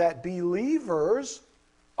surprising that believers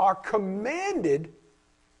are commanded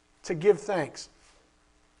to give thanks?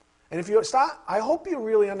 And if you start, I hope you're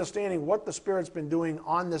really understanding what the Spirit's been doing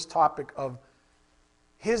on this topic of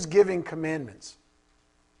His giving commandments.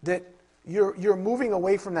 That you're moving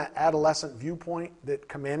away from that adolescent viewpoint that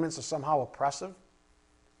commandments are somehow oppressive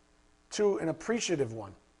to an appreciative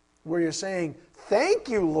one, where you're saying, thank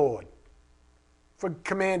you, Lord, for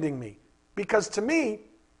commanding me. Because to me,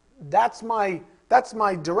 that's my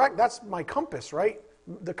compass, right?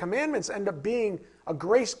 The commandments end up being a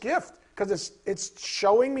grace gift because it's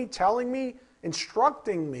showing me, telling me,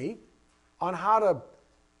 instructing me on how to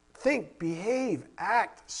think, behave,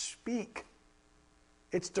 act, speak.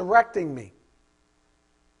 It's directing me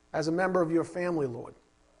as a member of your family, Lord.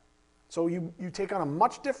 So you take on a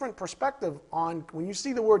much different perspective on, when you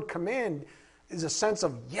see the word command, is a sense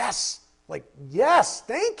of yes, like yes,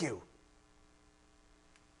 thank you.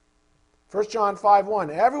 1 John 5:1,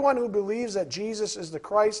 everyone who believes that Jesus is the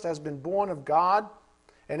Christ has been born of God,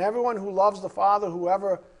 and everyone who loves the Father,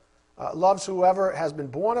 loves whoever has been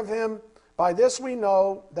born of him. By this we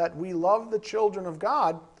know that we love the children of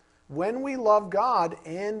God, when we love God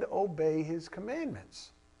and obey his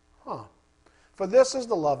commandments. For this is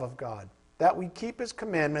the love of God, that we keep his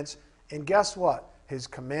commandments, and guess what? His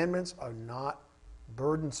commandments are not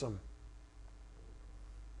burdensome.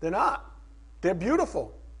 They're not. They're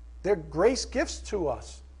beautiful. They're grace gifts to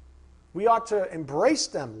us. We ought to embrace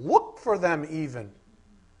them, look for them even.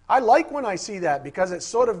 I like when I see that, because it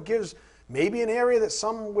sort of gives maybe an area that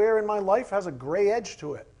somewhere in my life has a gray edge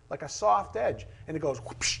to it, like a soft edge, and it goes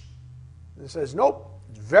whoosh, and it says, nope,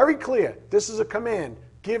 it's very clear. This is a command.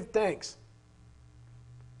 Give thanks.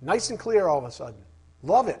 Nice and clear all of a sudden.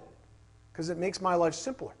 Love it, because it makes my life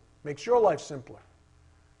simpler, makes your life simpler.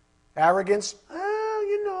 Arrogance,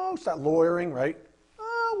 start lawyering, right?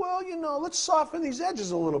 Let's soften these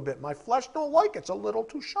edges a little bit. My flesh don't like it. It's a little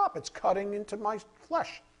too sharp. It's cutting into my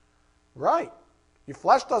flesh. Right. Your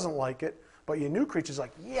flesh doesn't like it, but your new creature's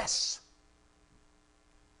like, yes.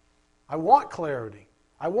 I want clarity.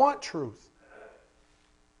 I want truth.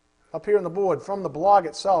 Up here on the board, from the blog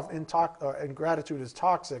itself, ingratitude is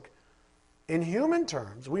toxic. In human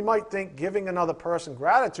terms, we might think giving another person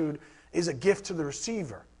gratitude is a gift to the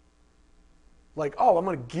receiver. Like, oh, I'm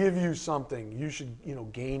going to give you something. You should,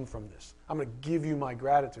 gain from this. I'm going to give you my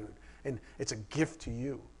gratitude. And it's a gift to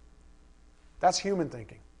you. That's human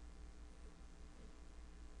thinking.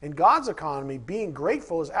 In God's economy, being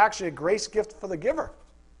grateful is actually a grace gift for the giver.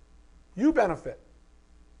 You benefit.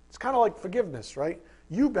 It's kind of like forgiveness, right?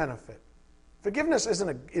 You benefit. Forgiveness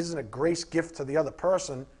isn't a grace gift to the other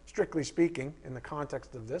person, strictly speaking, in the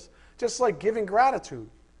context of this. Just like giving gratitude.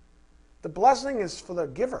 The blessing is for the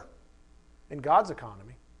giver. In God's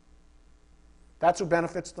economy. That's who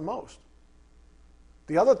benefits the most.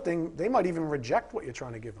 The other thing, they might even reject what you're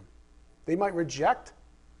trying to give them. They might reject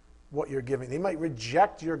what you're giving. They might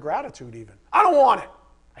reject your gratitude even. I don't want it.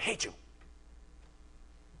 I hate you.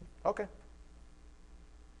 Okay.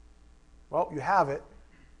 Well, you have it,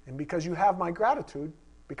 and because you have my gratitude,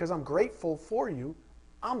 because I'm grateful for you,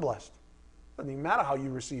 I'm blessed. Doesn't even matter how you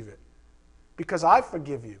receive it. Because I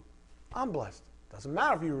forgive you, I'm blessed. Doesn't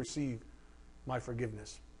matter if you receive my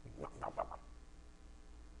forgiveness.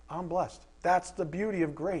 I'm blessed. That's the beauty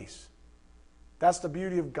of grace. That's the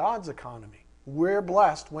beauty of God's economy. We're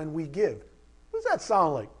blessed when we give. What does that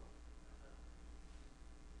sound like?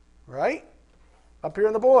 Right? Up here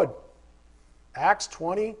on the board. Acts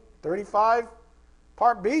 20:35,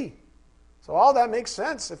 part B. So all that makes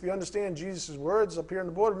sense if you understand Jesus' words up here on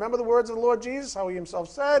the board. Remember the words of the Lord Jesus, how he himself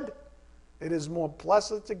said, it is more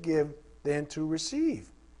blessed to give than to receive.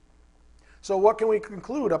 So what can we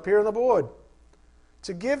conclude up here on the board?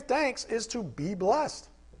 To give thanks is to be blessed.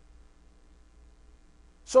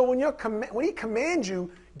 So when he commands you,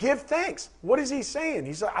 give thanks, what is he saying?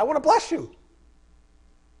 He's like, I want to bless you.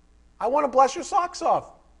 I want to bless your socks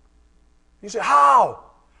off. You say, how?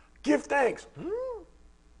 Give thanks.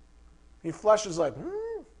 Your flesh is like,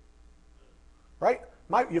 right?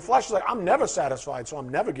 Your flesh is like, I'm never satisfied, so I'm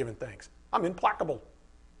never giving thanks. I'm implacable.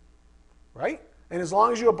 Right? And as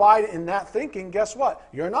long as you abide in that thinking, guess what?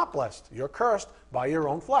 You're not blessed. You're cursed by your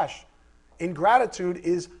own flesh. Ingratitude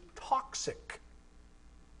is toxic.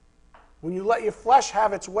 When you let your flesh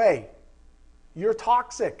have its way, you're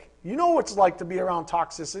toxic. You know what it's like to be around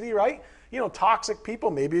toxicity, right? Toxic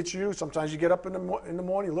people, maybe it's you. Sometimes you get up in the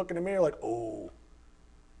morning, you look in the mirror like, oh,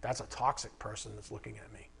 that's a toxic person that's looking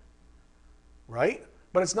at me. Right?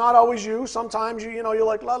 But it's not always you. Sometimes you're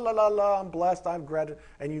like, la, la, la, la, I'm blessed, I'm grateful.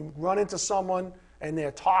 And you run into someone and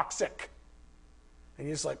they're toxic. And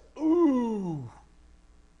you're just like, ooh.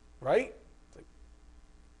 Right? It's like,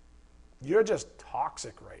 you're just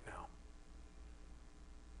toxic right now.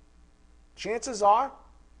 Chances are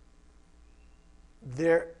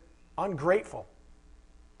they're ungrateful.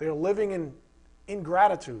 They're living in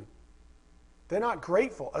ingratitude. They're not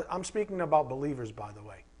grateful. I'm speaking about believers, by the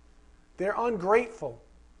way. They're ungrateful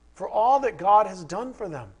for all that God has done for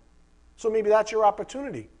them. So maybe that's your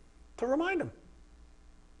opportunity to remind them.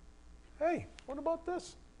 Hey, what about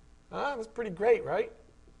this? That's pretty great, right?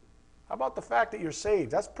 How about the fact that you're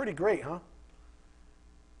saved? That's pretty great, huh?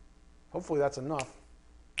 Hopefully that's enough.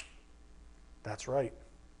 That's right.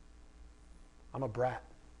 I'm a brat.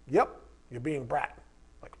 Yep, You're being a brat,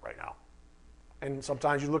 like right now. And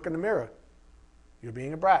sometimes you look in the mirror. You're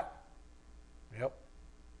being a brat. Yep.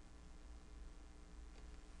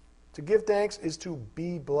 To give thanks is to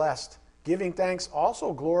be blessed. Giving thanks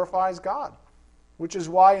also glorifies God, which is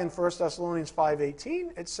why in 1 Thessalonians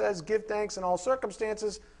 5:18 it says, give thanks in all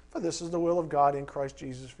circumstances, for this is the will of God in Christ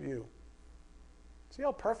Jesus for you. See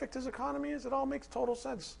how perfect his economy is? It all makes total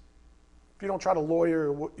sense. If you don't try to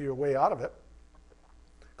lawyer your way out of it.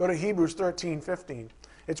 Go to Hebrews 13:15.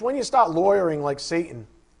 It's when you start lawyering like Satan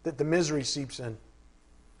that the misery seeps in.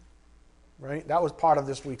 Right? That was part of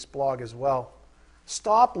this week's blog as well.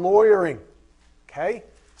 Stop lawyering. Okay?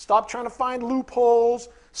 Stop trying to find loopholes.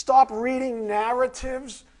 Stop reading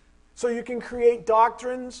narratives so you can create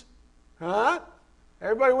doctrines. Huh?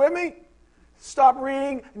 Everybody with me? Stop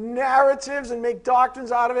reading narratives and make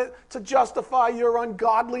doctrines out of it to justify your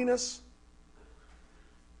ungodliness.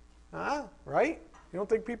 Huh? Right? You don't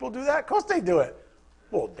think people do that? Of course they do it.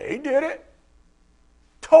 Well, they did it.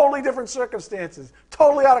 Totally different circumstances.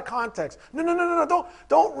 Totally out of context. No.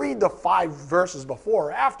 Don't read the 5 verses before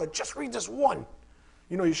or after. Just read this one.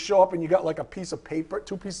 You know, you show up and you got like a piece of paper,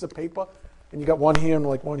 2 pieces of paper, and you got one here and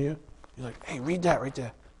like one here. You're like, hey, read that right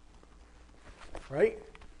there. Right?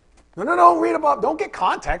 No, don't read about, don't get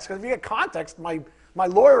context, because if you get context, my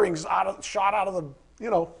lawyering's shot out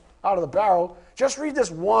of the barrel. Just read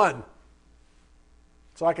this one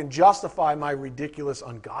so I can justify my ridiculous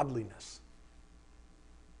ungodliness.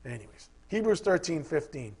 Anyways, Hebrews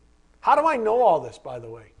 13:15. How do I know all this, by the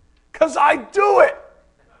way? Because I do it.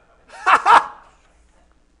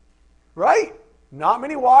 Right? Not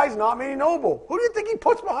many wise, not many noble. Who do you think he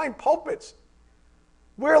puts behind pulpits?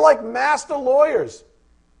 We're like master lawyers.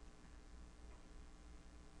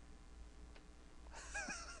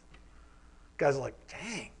 Guys are like,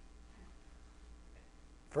 dang.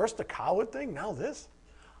 First the coward thing, now this.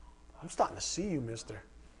 I'm starting to see you, mister.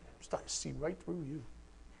 I'm starting to see right through you.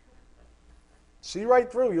 See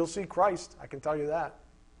right through, you'll see Christ. I can tell you that.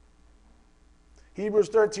 Hebrews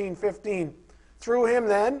 13:15. Through him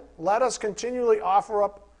then, let us continually offer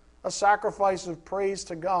up a sacrifice of praise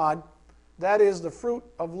to God. That is the fruit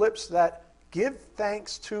of lips that give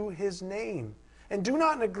thanks to his name. And do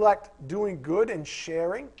not neglect doing good and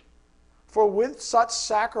sharing. For with such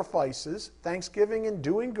sacrifices, thanksgiving and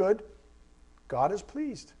doing good, God is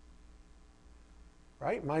pleased.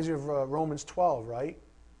 Right? Reminds you of Romans 12, right?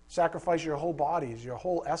 Sacrifice your whole bodies, your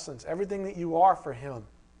whole essence, everything that you are for him.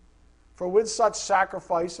 For with such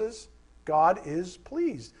sacrifices, God is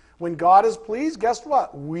pleased. When God is pleased, guess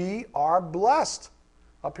what? We are blessed.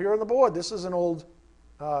 Up here on the board, this is an old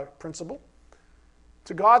principle.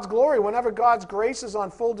 To God's glory, whenever God's grace is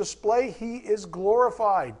on full display, he is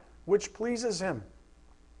glorified, which pleases him.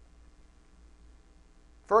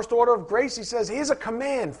 First order of grace, he says, here's a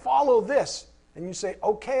command, follow this. And you say,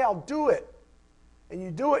 okay, I'll do it. And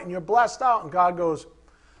you do it, and you're blessed out, and God goes,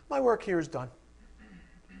 my work here is done.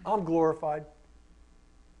 I'm glorified.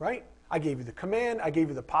 Right? I gave you the command. I gave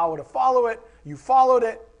you the power to follow it. You followed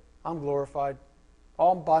it. I'm glorified.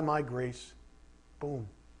 All by my grace. Boom.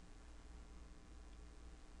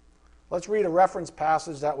 Let's read a reference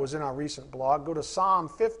passage that was in our recent blog. Go to Psalm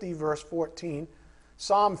 50, verse 14.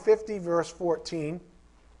 Psalm 50, verse 14.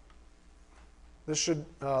 This should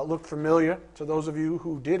look familiar to those of you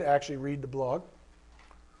who did actually read the blog.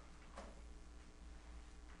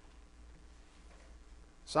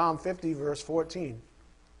 Psalm 50, verse 14.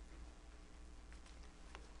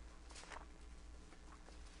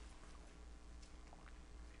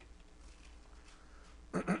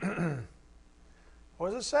 What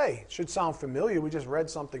does it say? It should sound familiar. We just read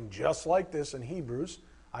something just like this in Hebrews.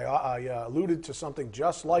 I alluded to something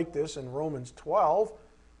just like this in Romans 12.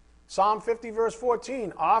 Psalm 50, verse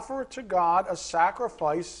 14. Offer to God a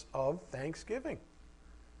sacrifice of thanksgiving,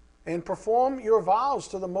 and perform your vows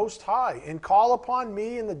to the Most High, and call upon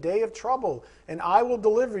me in the day of trouble, and I will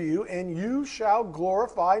deliver you, and you shall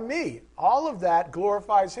glorify me. All of that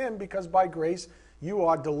glorifies him, because by grace you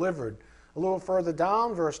are delivered. A little further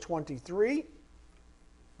down, verse 23.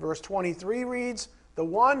 Verse 23 reads, the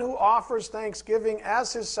one who offers thanksgiving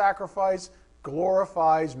as his sacrifice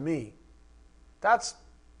glorifies me. That's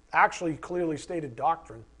actually clearly stated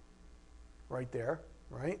doctrine right there,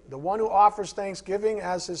 right? The one who offers thanksgiving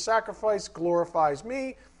as his sacrifice glorifies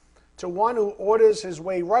me. To one who orders his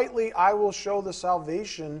way rightly, I will show the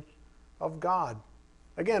salvation of God.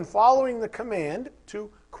 Again, following the command to,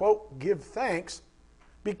 quote, give thanks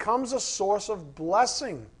becomes a source of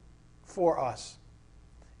blessing for us,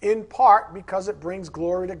 in part because it brings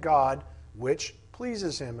glory to God, which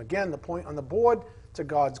pleases him. Again, the point on the board, to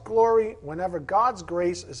God's glory. Whenever God's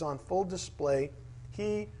grace is on full display,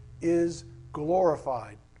 he is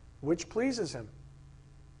glorified, which pleases him.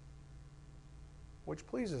 Which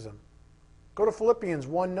pleases him. Go to Philippians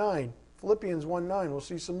 1:9. Philippians 1:9. We'll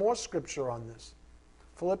see some more scripture on this.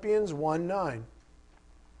 Philippians 1:9.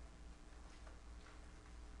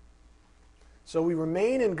 So we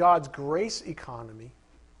remain in God's grace economy,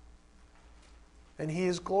 and he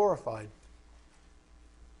is glorified.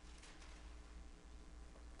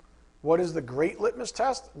 What is the great litmus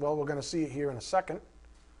test? Well, we're going to see it here in a second.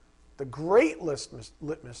 The great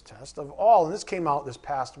litmus test of all, and this came out this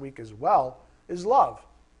past week as well, is love.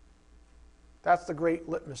 That's the great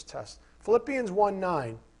litmus test. Philippians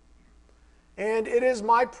 1:9. And it is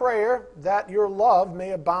my prayer that your love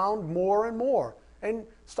may abound more and more. And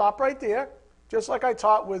stop right there. Just like I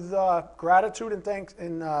taught with gratitude and thanks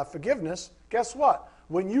and forgiveness, guess what?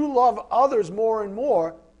 When you love others more and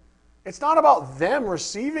more, it's not about them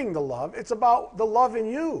receiving the love. It's about the love in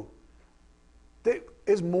you that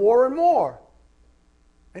is more and more.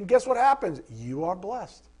 And guess what happens? You are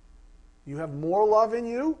blessed. You have more love in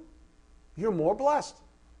you, you're more blessed.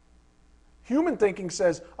 Human thinking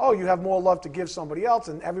says, oh, you have more love to give somebody else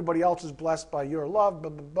and everybody else is blessed by your love, blah,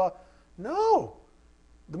 blah, blah. No.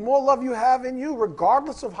 The more love you have in you,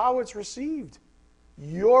 regardless of how it's received,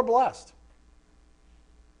 you're blessed.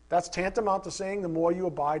 That's tantamount to saying the more you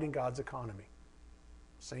abide in God's economy.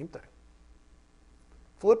 Same thing.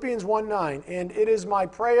 Philippians 1:9, and it is my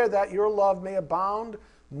prayer that your love may abound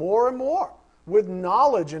more and more with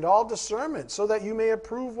knowledge and all discernment, so that you may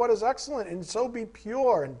approve what is excellent, and so be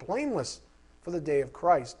pure and blameless for the day of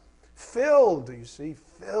Christ. Filled, you see,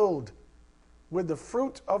 filled with the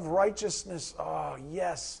fruit of righteousness. Oh,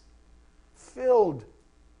 yes. Filled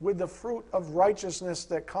with the fruit of righteousness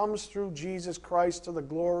that comes through Jesus Christ to the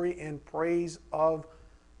glory and praise of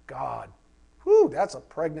God. Whew, that's a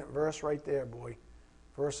pregnant verse right there, boy.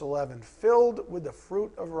 Verse 11, filled with the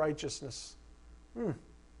fruit of righteousness.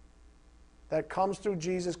 That comes through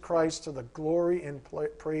Jesus Christ to the glory and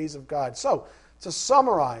praise of God. So, to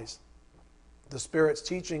summarize the Spirit's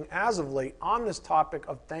teaching as of late on this topic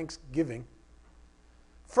of thanksgiving,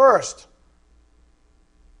 first,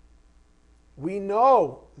 we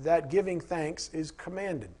know that giving thanks is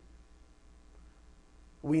commanded.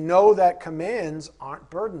 We know that commands aren't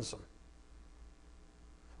burdensome.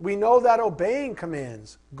 We know that obeying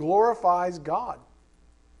commands glorifies God.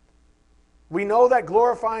 We know that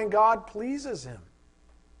glorifying God pleases him.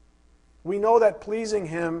 We know that pleasing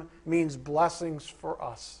him means blessings for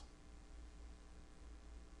us.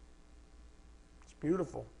 It's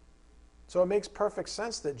beautiful. So it makes perfect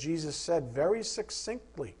sense that Jesus said very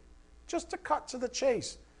succinctly, just to cut to the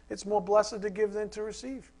chase, it's more blessed to give than to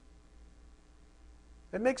receive.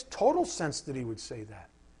 It makes total sense that he would say that.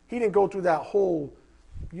 He didn't go through that whole,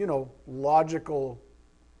 logical,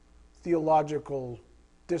 theological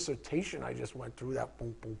dissertation I just went through, that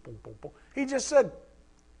boom, boom, boom, boom, boom. He just said,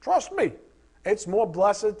 trust me, it's more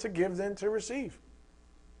blessed to give than to receive.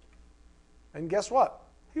 And guess what?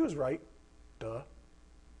 He was right. Duh.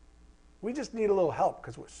 We just need a little help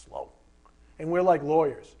because we're slow. And we're like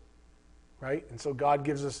lawyers, right? And so God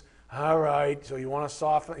gives us, all right, so you want to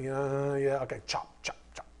soften, yeah, okay, chop, chop,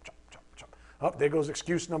 chop, chop, chop, chop. Oh, there goes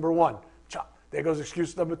excuse number 1, chop. There goes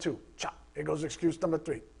excuse number 2, chop. Here goes excuse number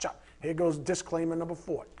 3, chop. Here goes disclaimer number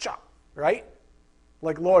 4, chop, right?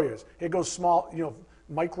 Like lawyers. Here goes small,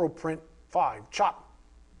 micro print 5, chop.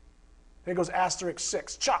 Here goes asterisk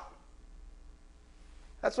 6, chop.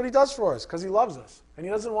 That's what he does for us because he loves us. And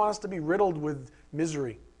he doesn't want us to be riddled with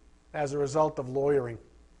misery as a result of lawyering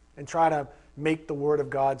and try to make the Word of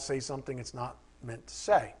God say something it's not meant to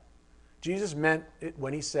say. Jesus meant it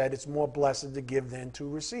when he said it's more blessed to give than to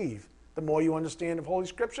receive. The more you understand of Holy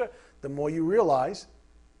Scripture, the more you realize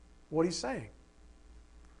what he's saying.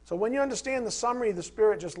 So when you understand the summary the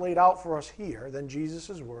Spirit just laid out for us here, then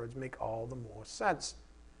Jesus' words make all the more sense.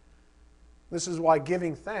 This is why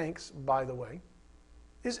giving thanks, by the way,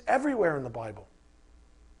 is everywhere in the Bible.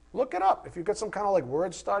 Look it up. If you've got some kind of like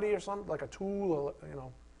word study or something, like a tool,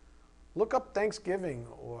 or, look up thanksgiving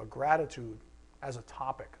or gratitude as a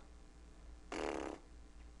topic.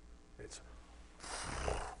 It's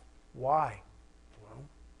why? Well,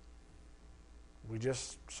 we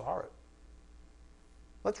just saw it.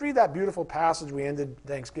 Let's read that beautiful passage we ended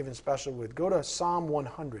Thanksgiving special with. Go to Psalm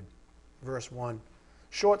 100, verse 1.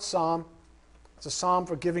 Short psalm. It's a psalm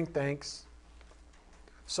for giving thanks.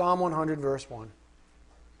 Psalm 100, verse 1.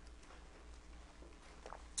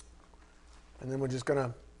 And then we're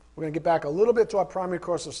going to get back a little bit to our primary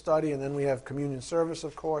course of study, and then we have communion service,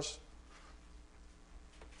 of course.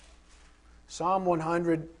 Psalm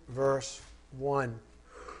 100, verse 1.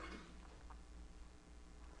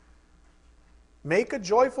 Make a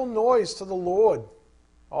joyful noise to the Lord,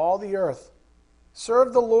 all the earth.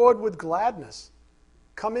 Serve the Lord with gladness.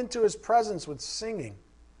 Come into his presence with singing.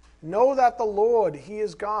 Know that the Lord, he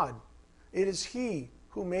is God. It is he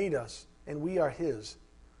who made us, and we are his.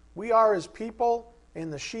 We are his people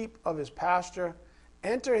and the sheep of his pasture.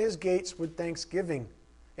 Enter his gates with thanksgiving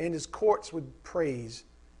and his courts with praise.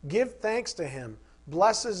 Give thanks to him.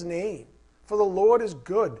 Bless his name. For the Lord is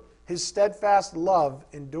good. His steadfast love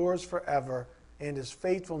endures forever, and his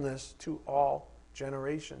faithfulness to all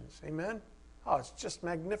generations. Amen? Oh, it's just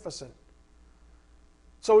magnificent.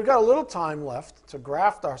 So we've got a little time left to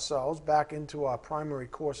graft ourselves back into our primary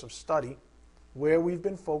course of study, where we've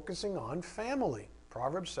been focusing on family.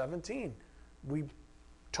 Proverbs 17. We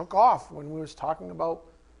took off when we was talking about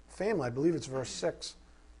family. I believe it's verse 6.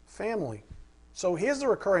 Family. So here's the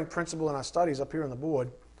recurring principle in our studies up here on the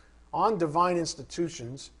board. On divine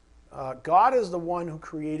institutions, God is the one who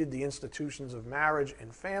created the institutions of marriage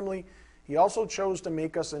and family. He also chose to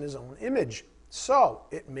make us in his own image. So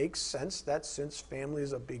it makes sense that since family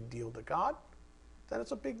is a big deal to God, then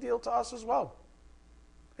it's a big deal to us as well.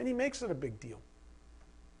 And he makes it a big deal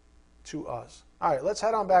to us. All right, let's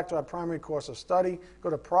head on back to our primary course of study. Go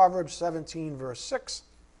to Proverbs 17, verse 6.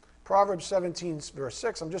 Proverbs 17, verse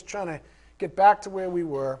 6. I'm just trying to get back to where we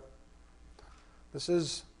were. The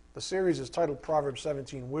series is titled Proverbs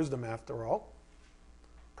 17, Wisdom, after all.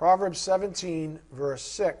 Proverbs 17, verse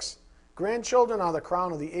 6. Grandchildren are the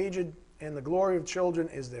crown of the aged, and the glory of children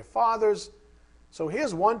is their fathers. So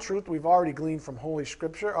here's one truth we've already gleaned from Holy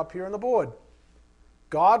Scripture up here on the board.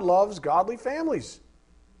 God loves godly families.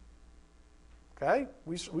 Okay?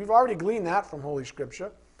 We've already gleaned that from Holy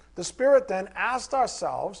Scripture. The Spirit then asked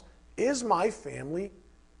ourselves, is my family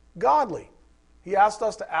godly? He asked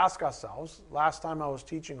us to ask ourselves, last time I was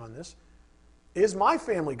teaching on this, is my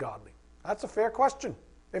family godly? That's a fair question.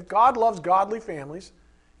 If God loves godly families,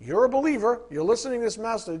 you're a believer, you're listening to this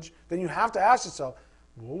message, then you have to ask yourself,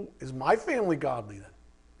 well, is my family godly then?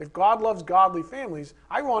 If God loves godly families,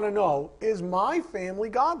 I want to know, is my family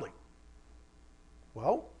godly?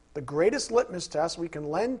 Well, the greatest litmus test we can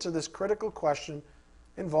lend to this critical question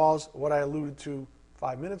involves what I alluded to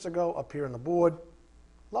 5 minutes ago up here on the board,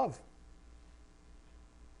 love.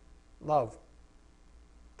 Love.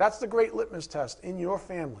 That's the great litmus test in your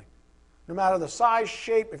family. No matter the size,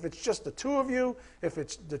 shape, if it's just the two of you, if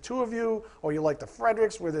it's the two of you, or you're like the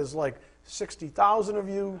Fredericks where there's like 60,000 of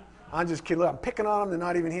you. I'm just kidding. I'm picking on them. They're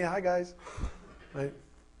not even here. Hi, guys. Right?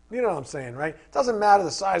 You know what I'm saying, right? It doesn't matter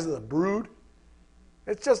the size of the brood.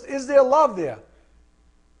 It's just, is there love there?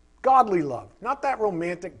 Godly love. Not that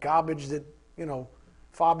romantic garbage that,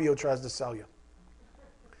 Fabio tries to sell you.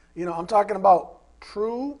 I'm talking about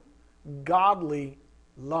true, godly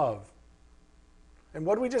love. And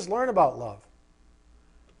what do we just learn about love?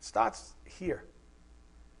 It starts here.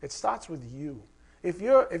 It starts with you. If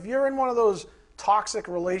you're in one of those toxic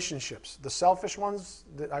relationships, the selfish ones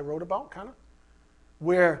that I wrote about, kind of,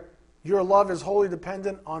 where your love is wholly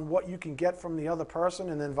dependent on what you can get from the other person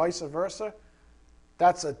and then vice versa,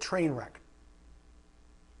 that's a train wreck.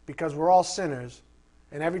 Because we're all sinners,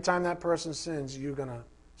 and every time that person sins, you're going to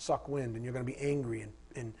suck wind, and you're going to be angry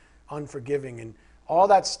and unforgiving and all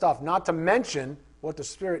that stuff. Not to mention what the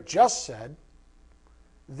Spirit just said,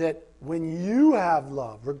 that when you have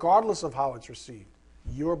love, regardless of how it's received,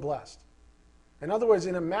 you're blessed. In other words,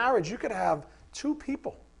 in a marriage, you could have two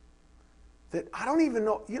people that I don't even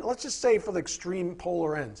know, let's just say for the extreme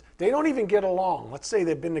polar ends, they don't even get along. Let's say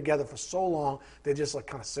they've been together for so long, they're just like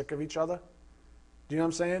kind of sick of each other. Do you know what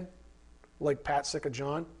I'm saying? Like Pat sick of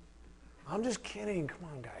John. I'm just kidding. Come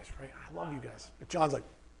on, guys, right? I love you guys. But John's like,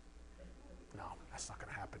 no, that's not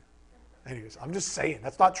going to happen. Anyways, I'm just saying,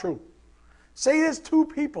 that's not true. Say there's two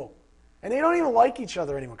people, and they don't even like each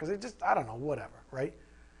other anymore, because they just, I don't know, whatever, right?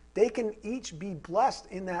 They can each be blessed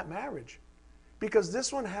in that marriage, because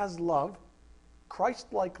this one has love,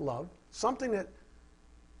 Christ-like love, something that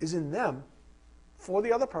is in them for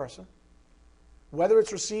the other person. Whether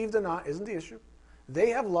it's received or not isn't the issue. They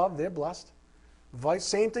have love, they're blessed.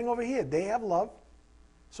 Same thing over here. They have love,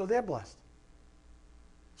 so they're blessed.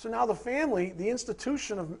 So now the family, the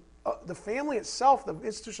institution of the family itself, the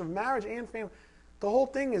institution of marriage and family, the whole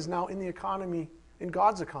thing is now in the economy, in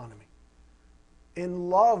God's economy. And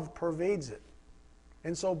love pervades it.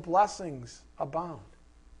 And so blessings abound.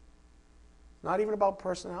 Not even about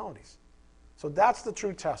personalities. So that's the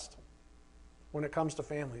true test when it comes to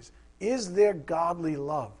families. Is there godly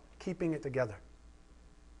love keeping it together?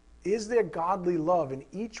 Is there godly love in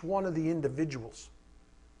each one of the individuals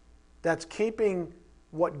that's keeping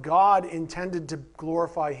what God intended to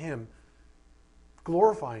glorify Him,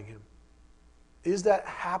 glorifying Him? Is that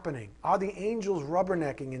happening? Are the angels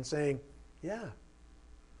rubbernecking and saying, yeah,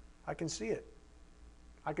 I can see it.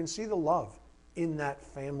 I can see the love in that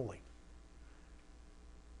family.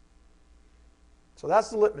 So that's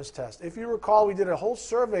the litmus test. If you recall, we did a whole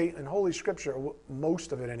survey in Holy Scripture,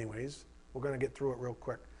 most of it anyways. We're going to get through it real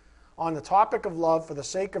quick. On the topic of love, for the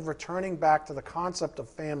sake of returning back to the concept of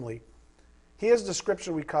family, here's the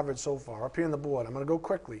scripture we covered so far, up here on the board. I'm going to go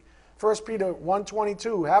quickly. 1 Peter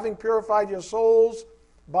 1:22, having purified your souls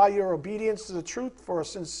by your obedience to the truth for a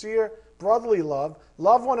sincere brotherly love,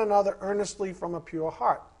 love one another earnestly from a pure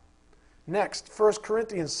heart. Next, 1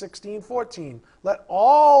 Corinthians 16:14, let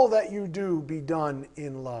all that you do be done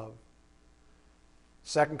in love.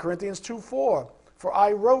 2 Corinthians 2:4, for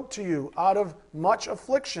I wrote to you out of much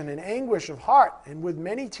affliction and anguish of heart and with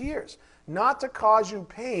many tears, not to cause you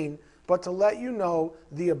pain, but to let you know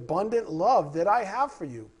the abundant love that I have for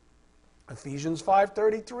you. Ephesians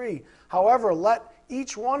 5:33, however, let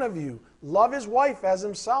each one of you love his wife as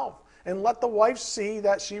himself, and let the wife see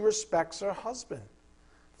that she respects her husband.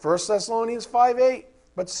 1 Thessalonians 5:8,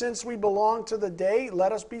 but since we belong to the day,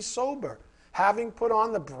 let us be sober, having put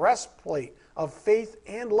on the breastplate of faith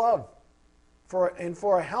and love, and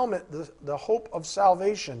for a helmet, the hope of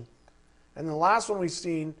salvation. And the last one we've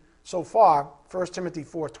seen so far, 1 Timothy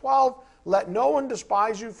 4:12, let no one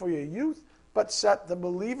despise you for your youth, but set the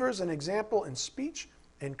believers an example in speech,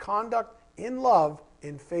 in conduct, in love,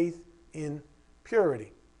 in faith, in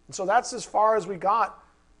purity. And so that's as far as we got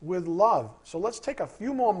with love. So let's take a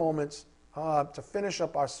few more moments to finish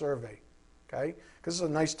up our survey, okay? Because this is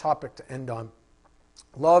a nice topic to end on.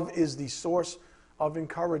 Love is the source of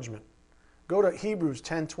encouragement. Go to Hebrews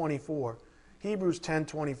 10:24. Hebrews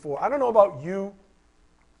 10:24. I don't know about you,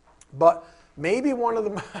 but maybe one of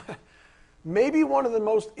the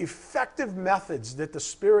most effective methods that the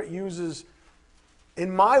Spirit uses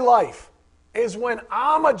in my life is when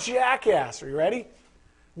I'm a jackass. Are you ready?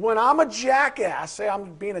 When I'm a jackass, say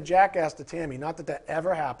I'm being a jackass to Tammy, not that that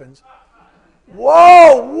ever happens.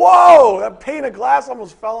 Whoa, that pane of glass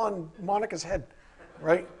almost fell on Monica's head,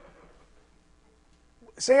 right?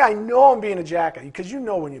 Say I know I'm being a jackass, because you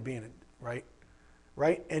know when you're being it, right?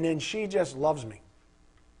 Right? And then she just loves me.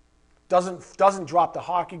 Doesn't drop the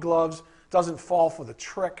hockey gloves, doesn't fall for the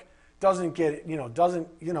trick, doesn't get,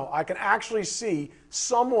 I can actually see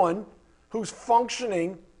someone who's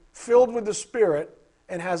functioning, filled with the Spirit,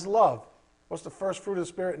 and has love. What's the first fruit of the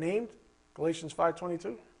Spirit named? Galatians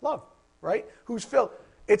 5:22? Love, right? Who's filled.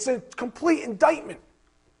 It's a complete indictment.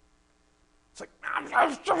 It's like,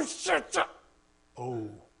 oh.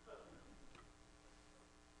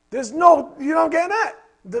 There's no, you don't get that.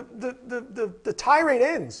 The tirade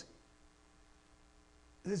ends.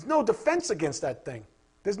 There's no defense against that thing.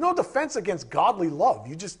 There's no defense against godly love.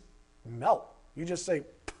 You just melt. You just say,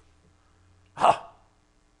 ha.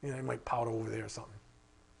 You might pout over there or something.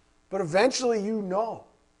 But eventually you know,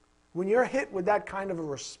 when you're hit with that kind of a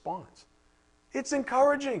response, it's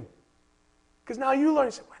encouraging. Because now you learn,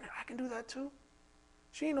 you say, wait, I can do that too?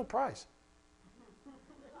 She ain't no prize.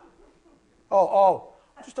 Oh,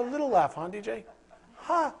 just a little laugh, huh, DJ?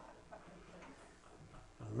 Huh?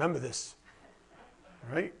 Remember this,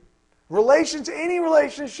 right? Any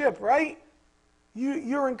relationship, right?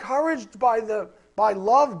 You're encouraged by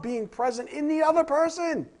love being present in the other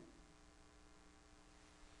person.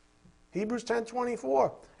 Hebrews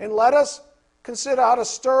 10:24. And let us consider how to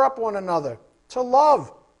stir up one another to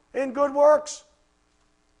love and good works.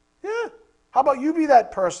 Yeah. How about you be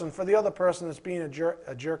that person for the other person that's being a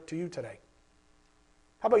jerk to you today?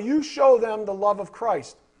 How about you show them the love of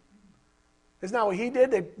Christ? Isn't that what he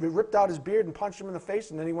did? They ripped out his beard and punched him in the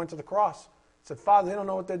face, and then he went to the cross. Said, Father, they don't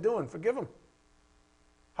know what they're doing. Forgive them.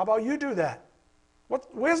 How about you do that?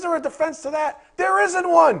 Where's there a defense to that? There isn't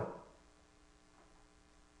one.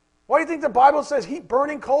 Why do you think the Bible says heap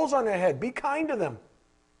burning coals on their head? Be kind to them.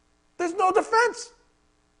 There's no defense.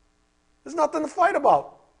 There's nothing to fight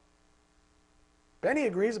about. Benny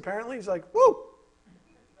agrees, apparently. He's like, woo!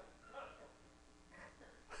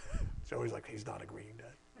 Joey's like, he's not agreeing, Dad.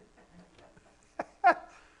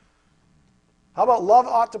 How about love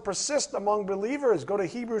ought to persist among believers? Go to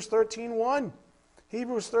Hebrews 13:1.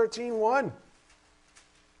 Hebrews 13:1.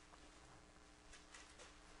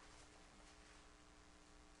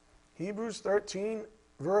 Hebrews 13,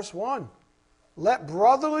 verse 1. Let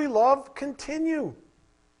brotherly love continue.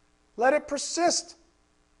 Let it persist.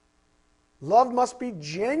 Love must be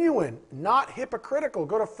genuine, not hypocritical.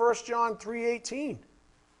 Go to 1 John 3:18.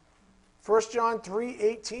 1 John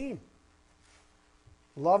 3:18.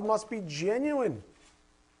 Love must be genuine.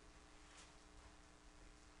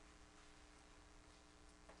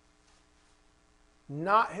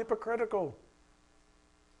 Not hypocritical.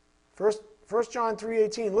 First John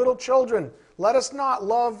 3:18, little children, let us not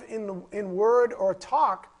love in word or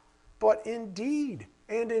talk, but in deed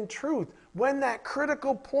and in truth. When that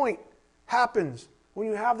critical point happens, when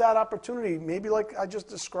you have that opportunity, maybe like I just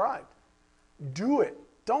described, do it.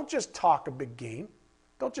 Don't just talk a big game.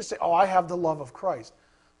 Don't just say, oh, I have the love of Christ.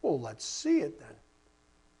 Well, let's see it then.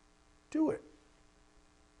 Do it.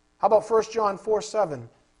 How about 1 John 4:7,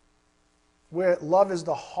 where love is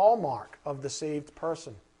the hallmark of the saved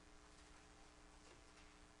person?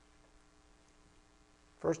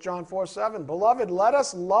 1 John 4:7, beloved, let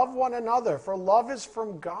us love one another, for love is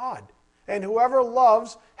from God. And whoever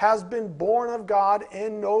loves has been born of God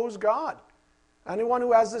and knows God. Anyone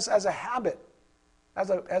who has this as a habit,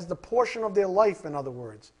 as the portion of their life, in other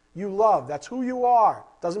words, you love. That's who you are.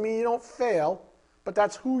 Doesn't mean you don't fail, but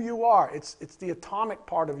that's who you are. It's the atomic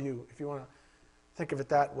part of you, if you want to think of it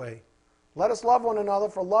that way. Let us love one another,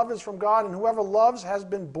 for love is from God, and whoever loves has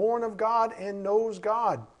been born of God and knows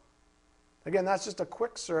God. Again, that's just a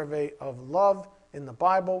quick survey of love in the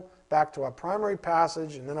Bible. Back to our primary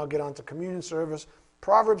passage, and then I'll get on to communion service.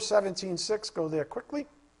 Proverbs 17:6, go there quickly.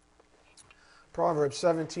 Proverbs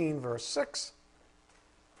 17, verse 6.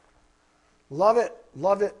 Love it,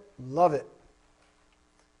 love it, love it.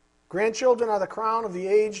 Grandchildren are the crown of the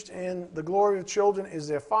aged, and the glory of children is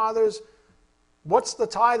their fathers. What's the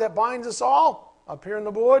tie that binds us all? Up here on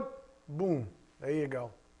the board? Boom. There you go.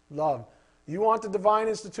 Love. You want the divine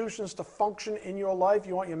institutions to function in your life.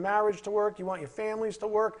 You want your marriage to work. You want your families to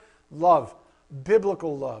work. Love.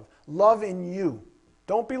 Biblical love. Love in you.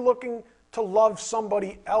 Don't be looking to love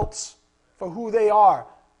somebody else for who they are.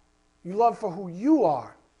 You love for who you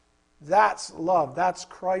are. That's love. That's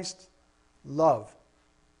Christ's love.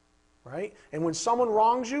 Right? And when someone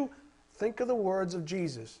wrongs you, think of the words of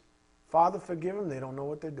Jesus. Father, forgive them. They don't know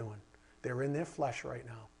what they're doing. They're in their flesh right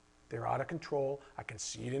now. They're out of control. I can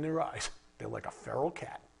see it in their eyes. They're like a feral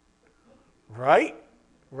cat. Right?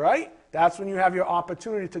 Right? That's when you have your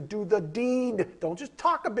opportunity to do the deed. Don't just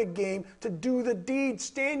talk a big game. To do the deed.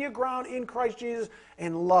 Stand your ground in Christ Jesus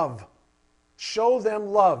and love. Show them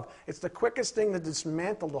love. It's the quickest thing to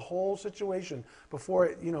dismantle the whole situation before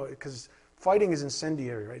it, because fighting is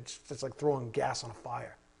incendiary, right? It's just like throwing gas on a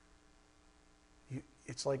fire.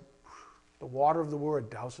 It's like the water of the word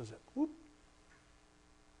douses it. Whoop.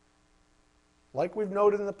 Like we've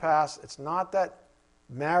noted in the past, it's not that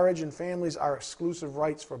marriage and families are exclusive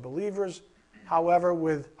rights for believers. However,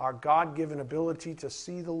 with our God-given ability to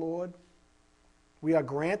see the Lord, we are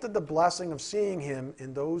granted the blessing of seeing Him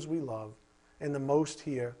in those we love and the most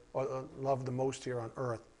here, or love the most here on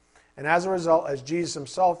earth. And as a result, as Jesus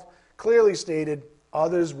Himself clearly stated,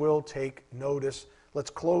 others will take notice.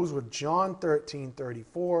 Let's close with John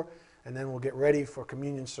 13:34, and then we'll get ready for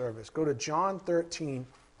communion service. Go to John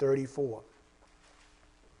 13:34.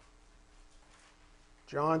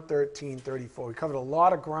 John 13:34. We covered a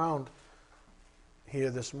lot of ground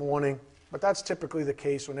here this morning, but that's typically the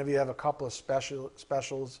case whenever you have a couple of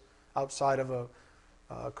specials outside of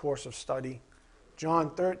a course of study.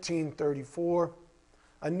 John 13:34.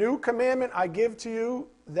 A new commandment I give to you,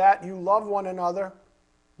 that you love one another.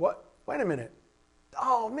 What? Wait a minute.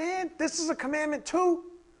 Oh man, this is a commandment too?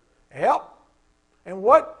 Yep. And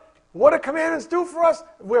what do commandments do for us?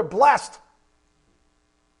 We're blessed.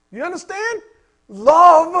 You understand?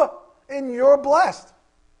 Love and you're blessed.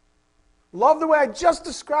 Love the way I just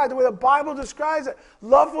described, the way the Bible describes it.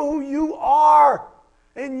 Love for who you are.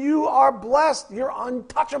 And you are blessed. You're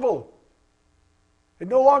untouchable. It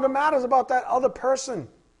no longer matters about that other person.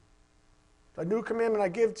 A new commandment I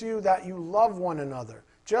give to you, that you love one another.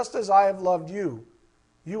 Just as I have loved you,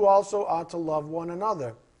 you also ought to love one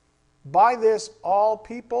another. By this, all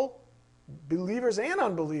people, believers and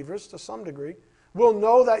unbelievers to some degree, will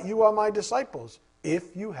know that you are my disciples,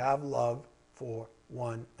 if you have love for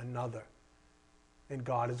one another. And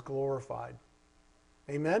God is glorified.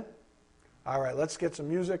 Amen? All right, let's get some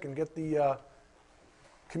music and get the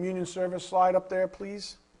communion service slide up there,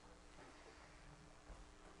 please.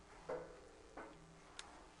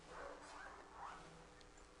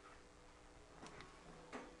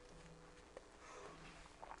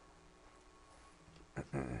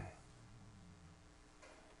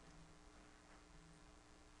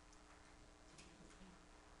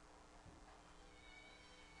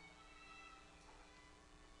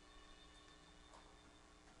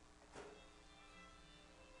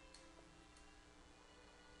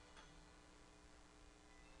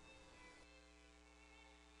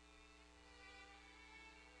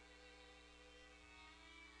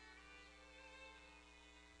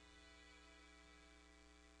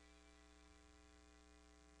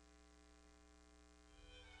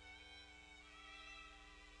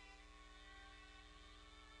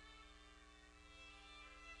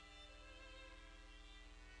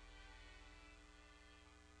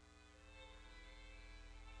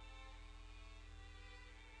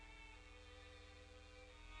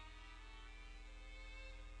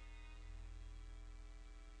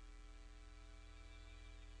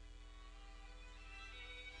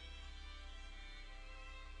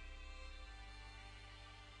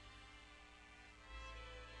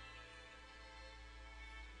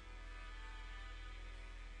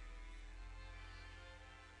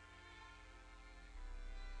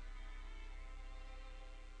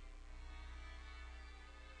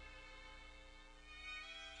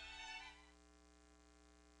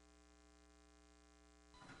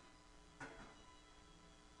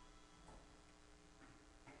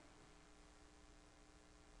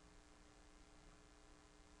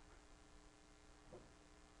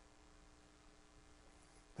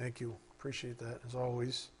 Thank you. Appreciate that, as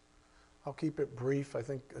always. I'll keep it brief. I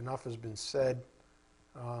think enough has been said.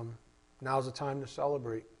 Now's the time to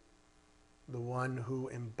celebrate the one who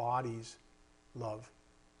embodies love.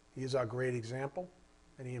 He is our great example,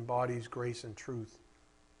 and he embodies grace and truth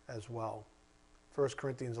as well. 1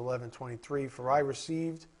 Corinthians 11:23, for I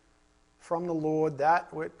received from the Lord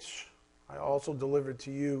that which I also delivered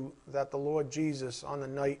to you, that the Lord Jesus, on the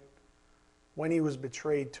night when he was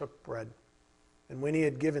betrayed, took bread. And when he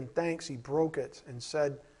had given thanks, he broke it and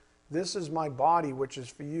said, this is my body, which is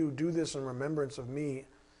for you. Do this in remembrance of me.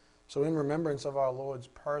 So in remembrance of our Lord's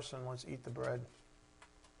person, let's eat the bread.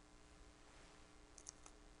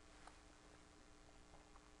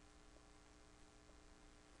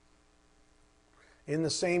 In the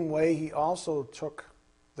same way, he also took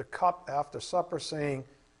the cup after supper, saying,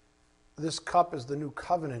 this cup is the new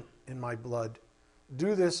covenant in my blood.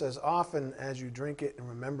 Do this as often as you drink it in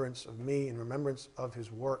remembrance of me, in remembrance of his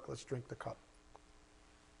work. Let's drink the cup.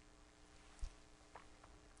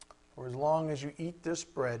 For as long as you eat this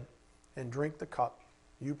bread and drink the cup,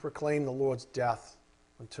 you proclaim the Lord's death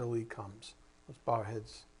until he comes. Let's bow our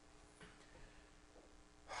heads.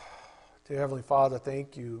 Dear Heavenly Father,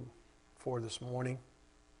 thank you for this morning.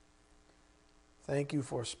 Thank you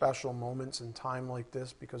for special moments in time like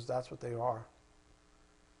this, because that's what they are.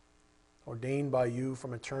 Ordained by you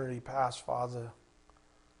from eternity past, Father,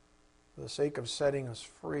 for the sake of setting us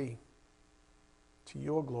free to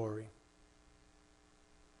your glory.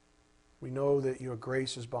 We know that your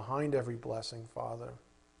grace is behind every blessing, Father.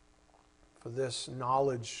 For this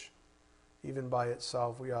knowledge, even by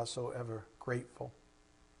itself, we are so ever grateful.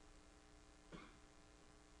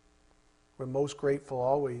 We're most grateful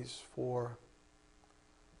always for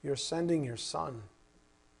your sending your Son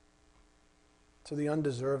to the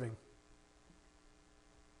undeserving,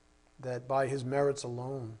 that by his merits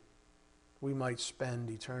alone we might spend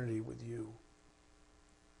eternity with you.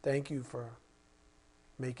 Thank you for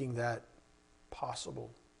making that possible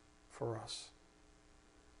for us.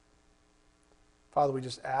 Father, we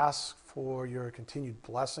just ask for your continued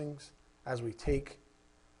blessings as we take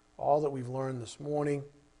all that we've learned this morning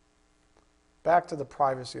back to the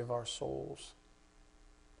privacy of our souls,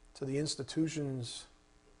 to the institutions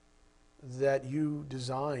that you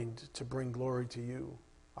designed to bring glory to you,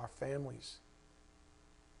 our families.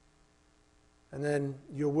 And then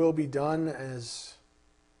your will be done as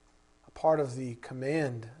a part of the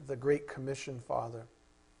command, the Great Commission, Father.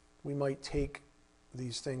 We might take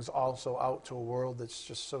these things also out to a world that's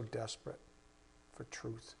just so desperate for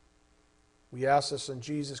truth. We ask this in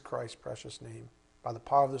Jesus Christ's precious name. By the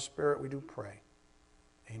power of the Spirit we do pray.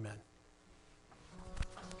 Amen.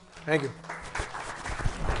 Thank you.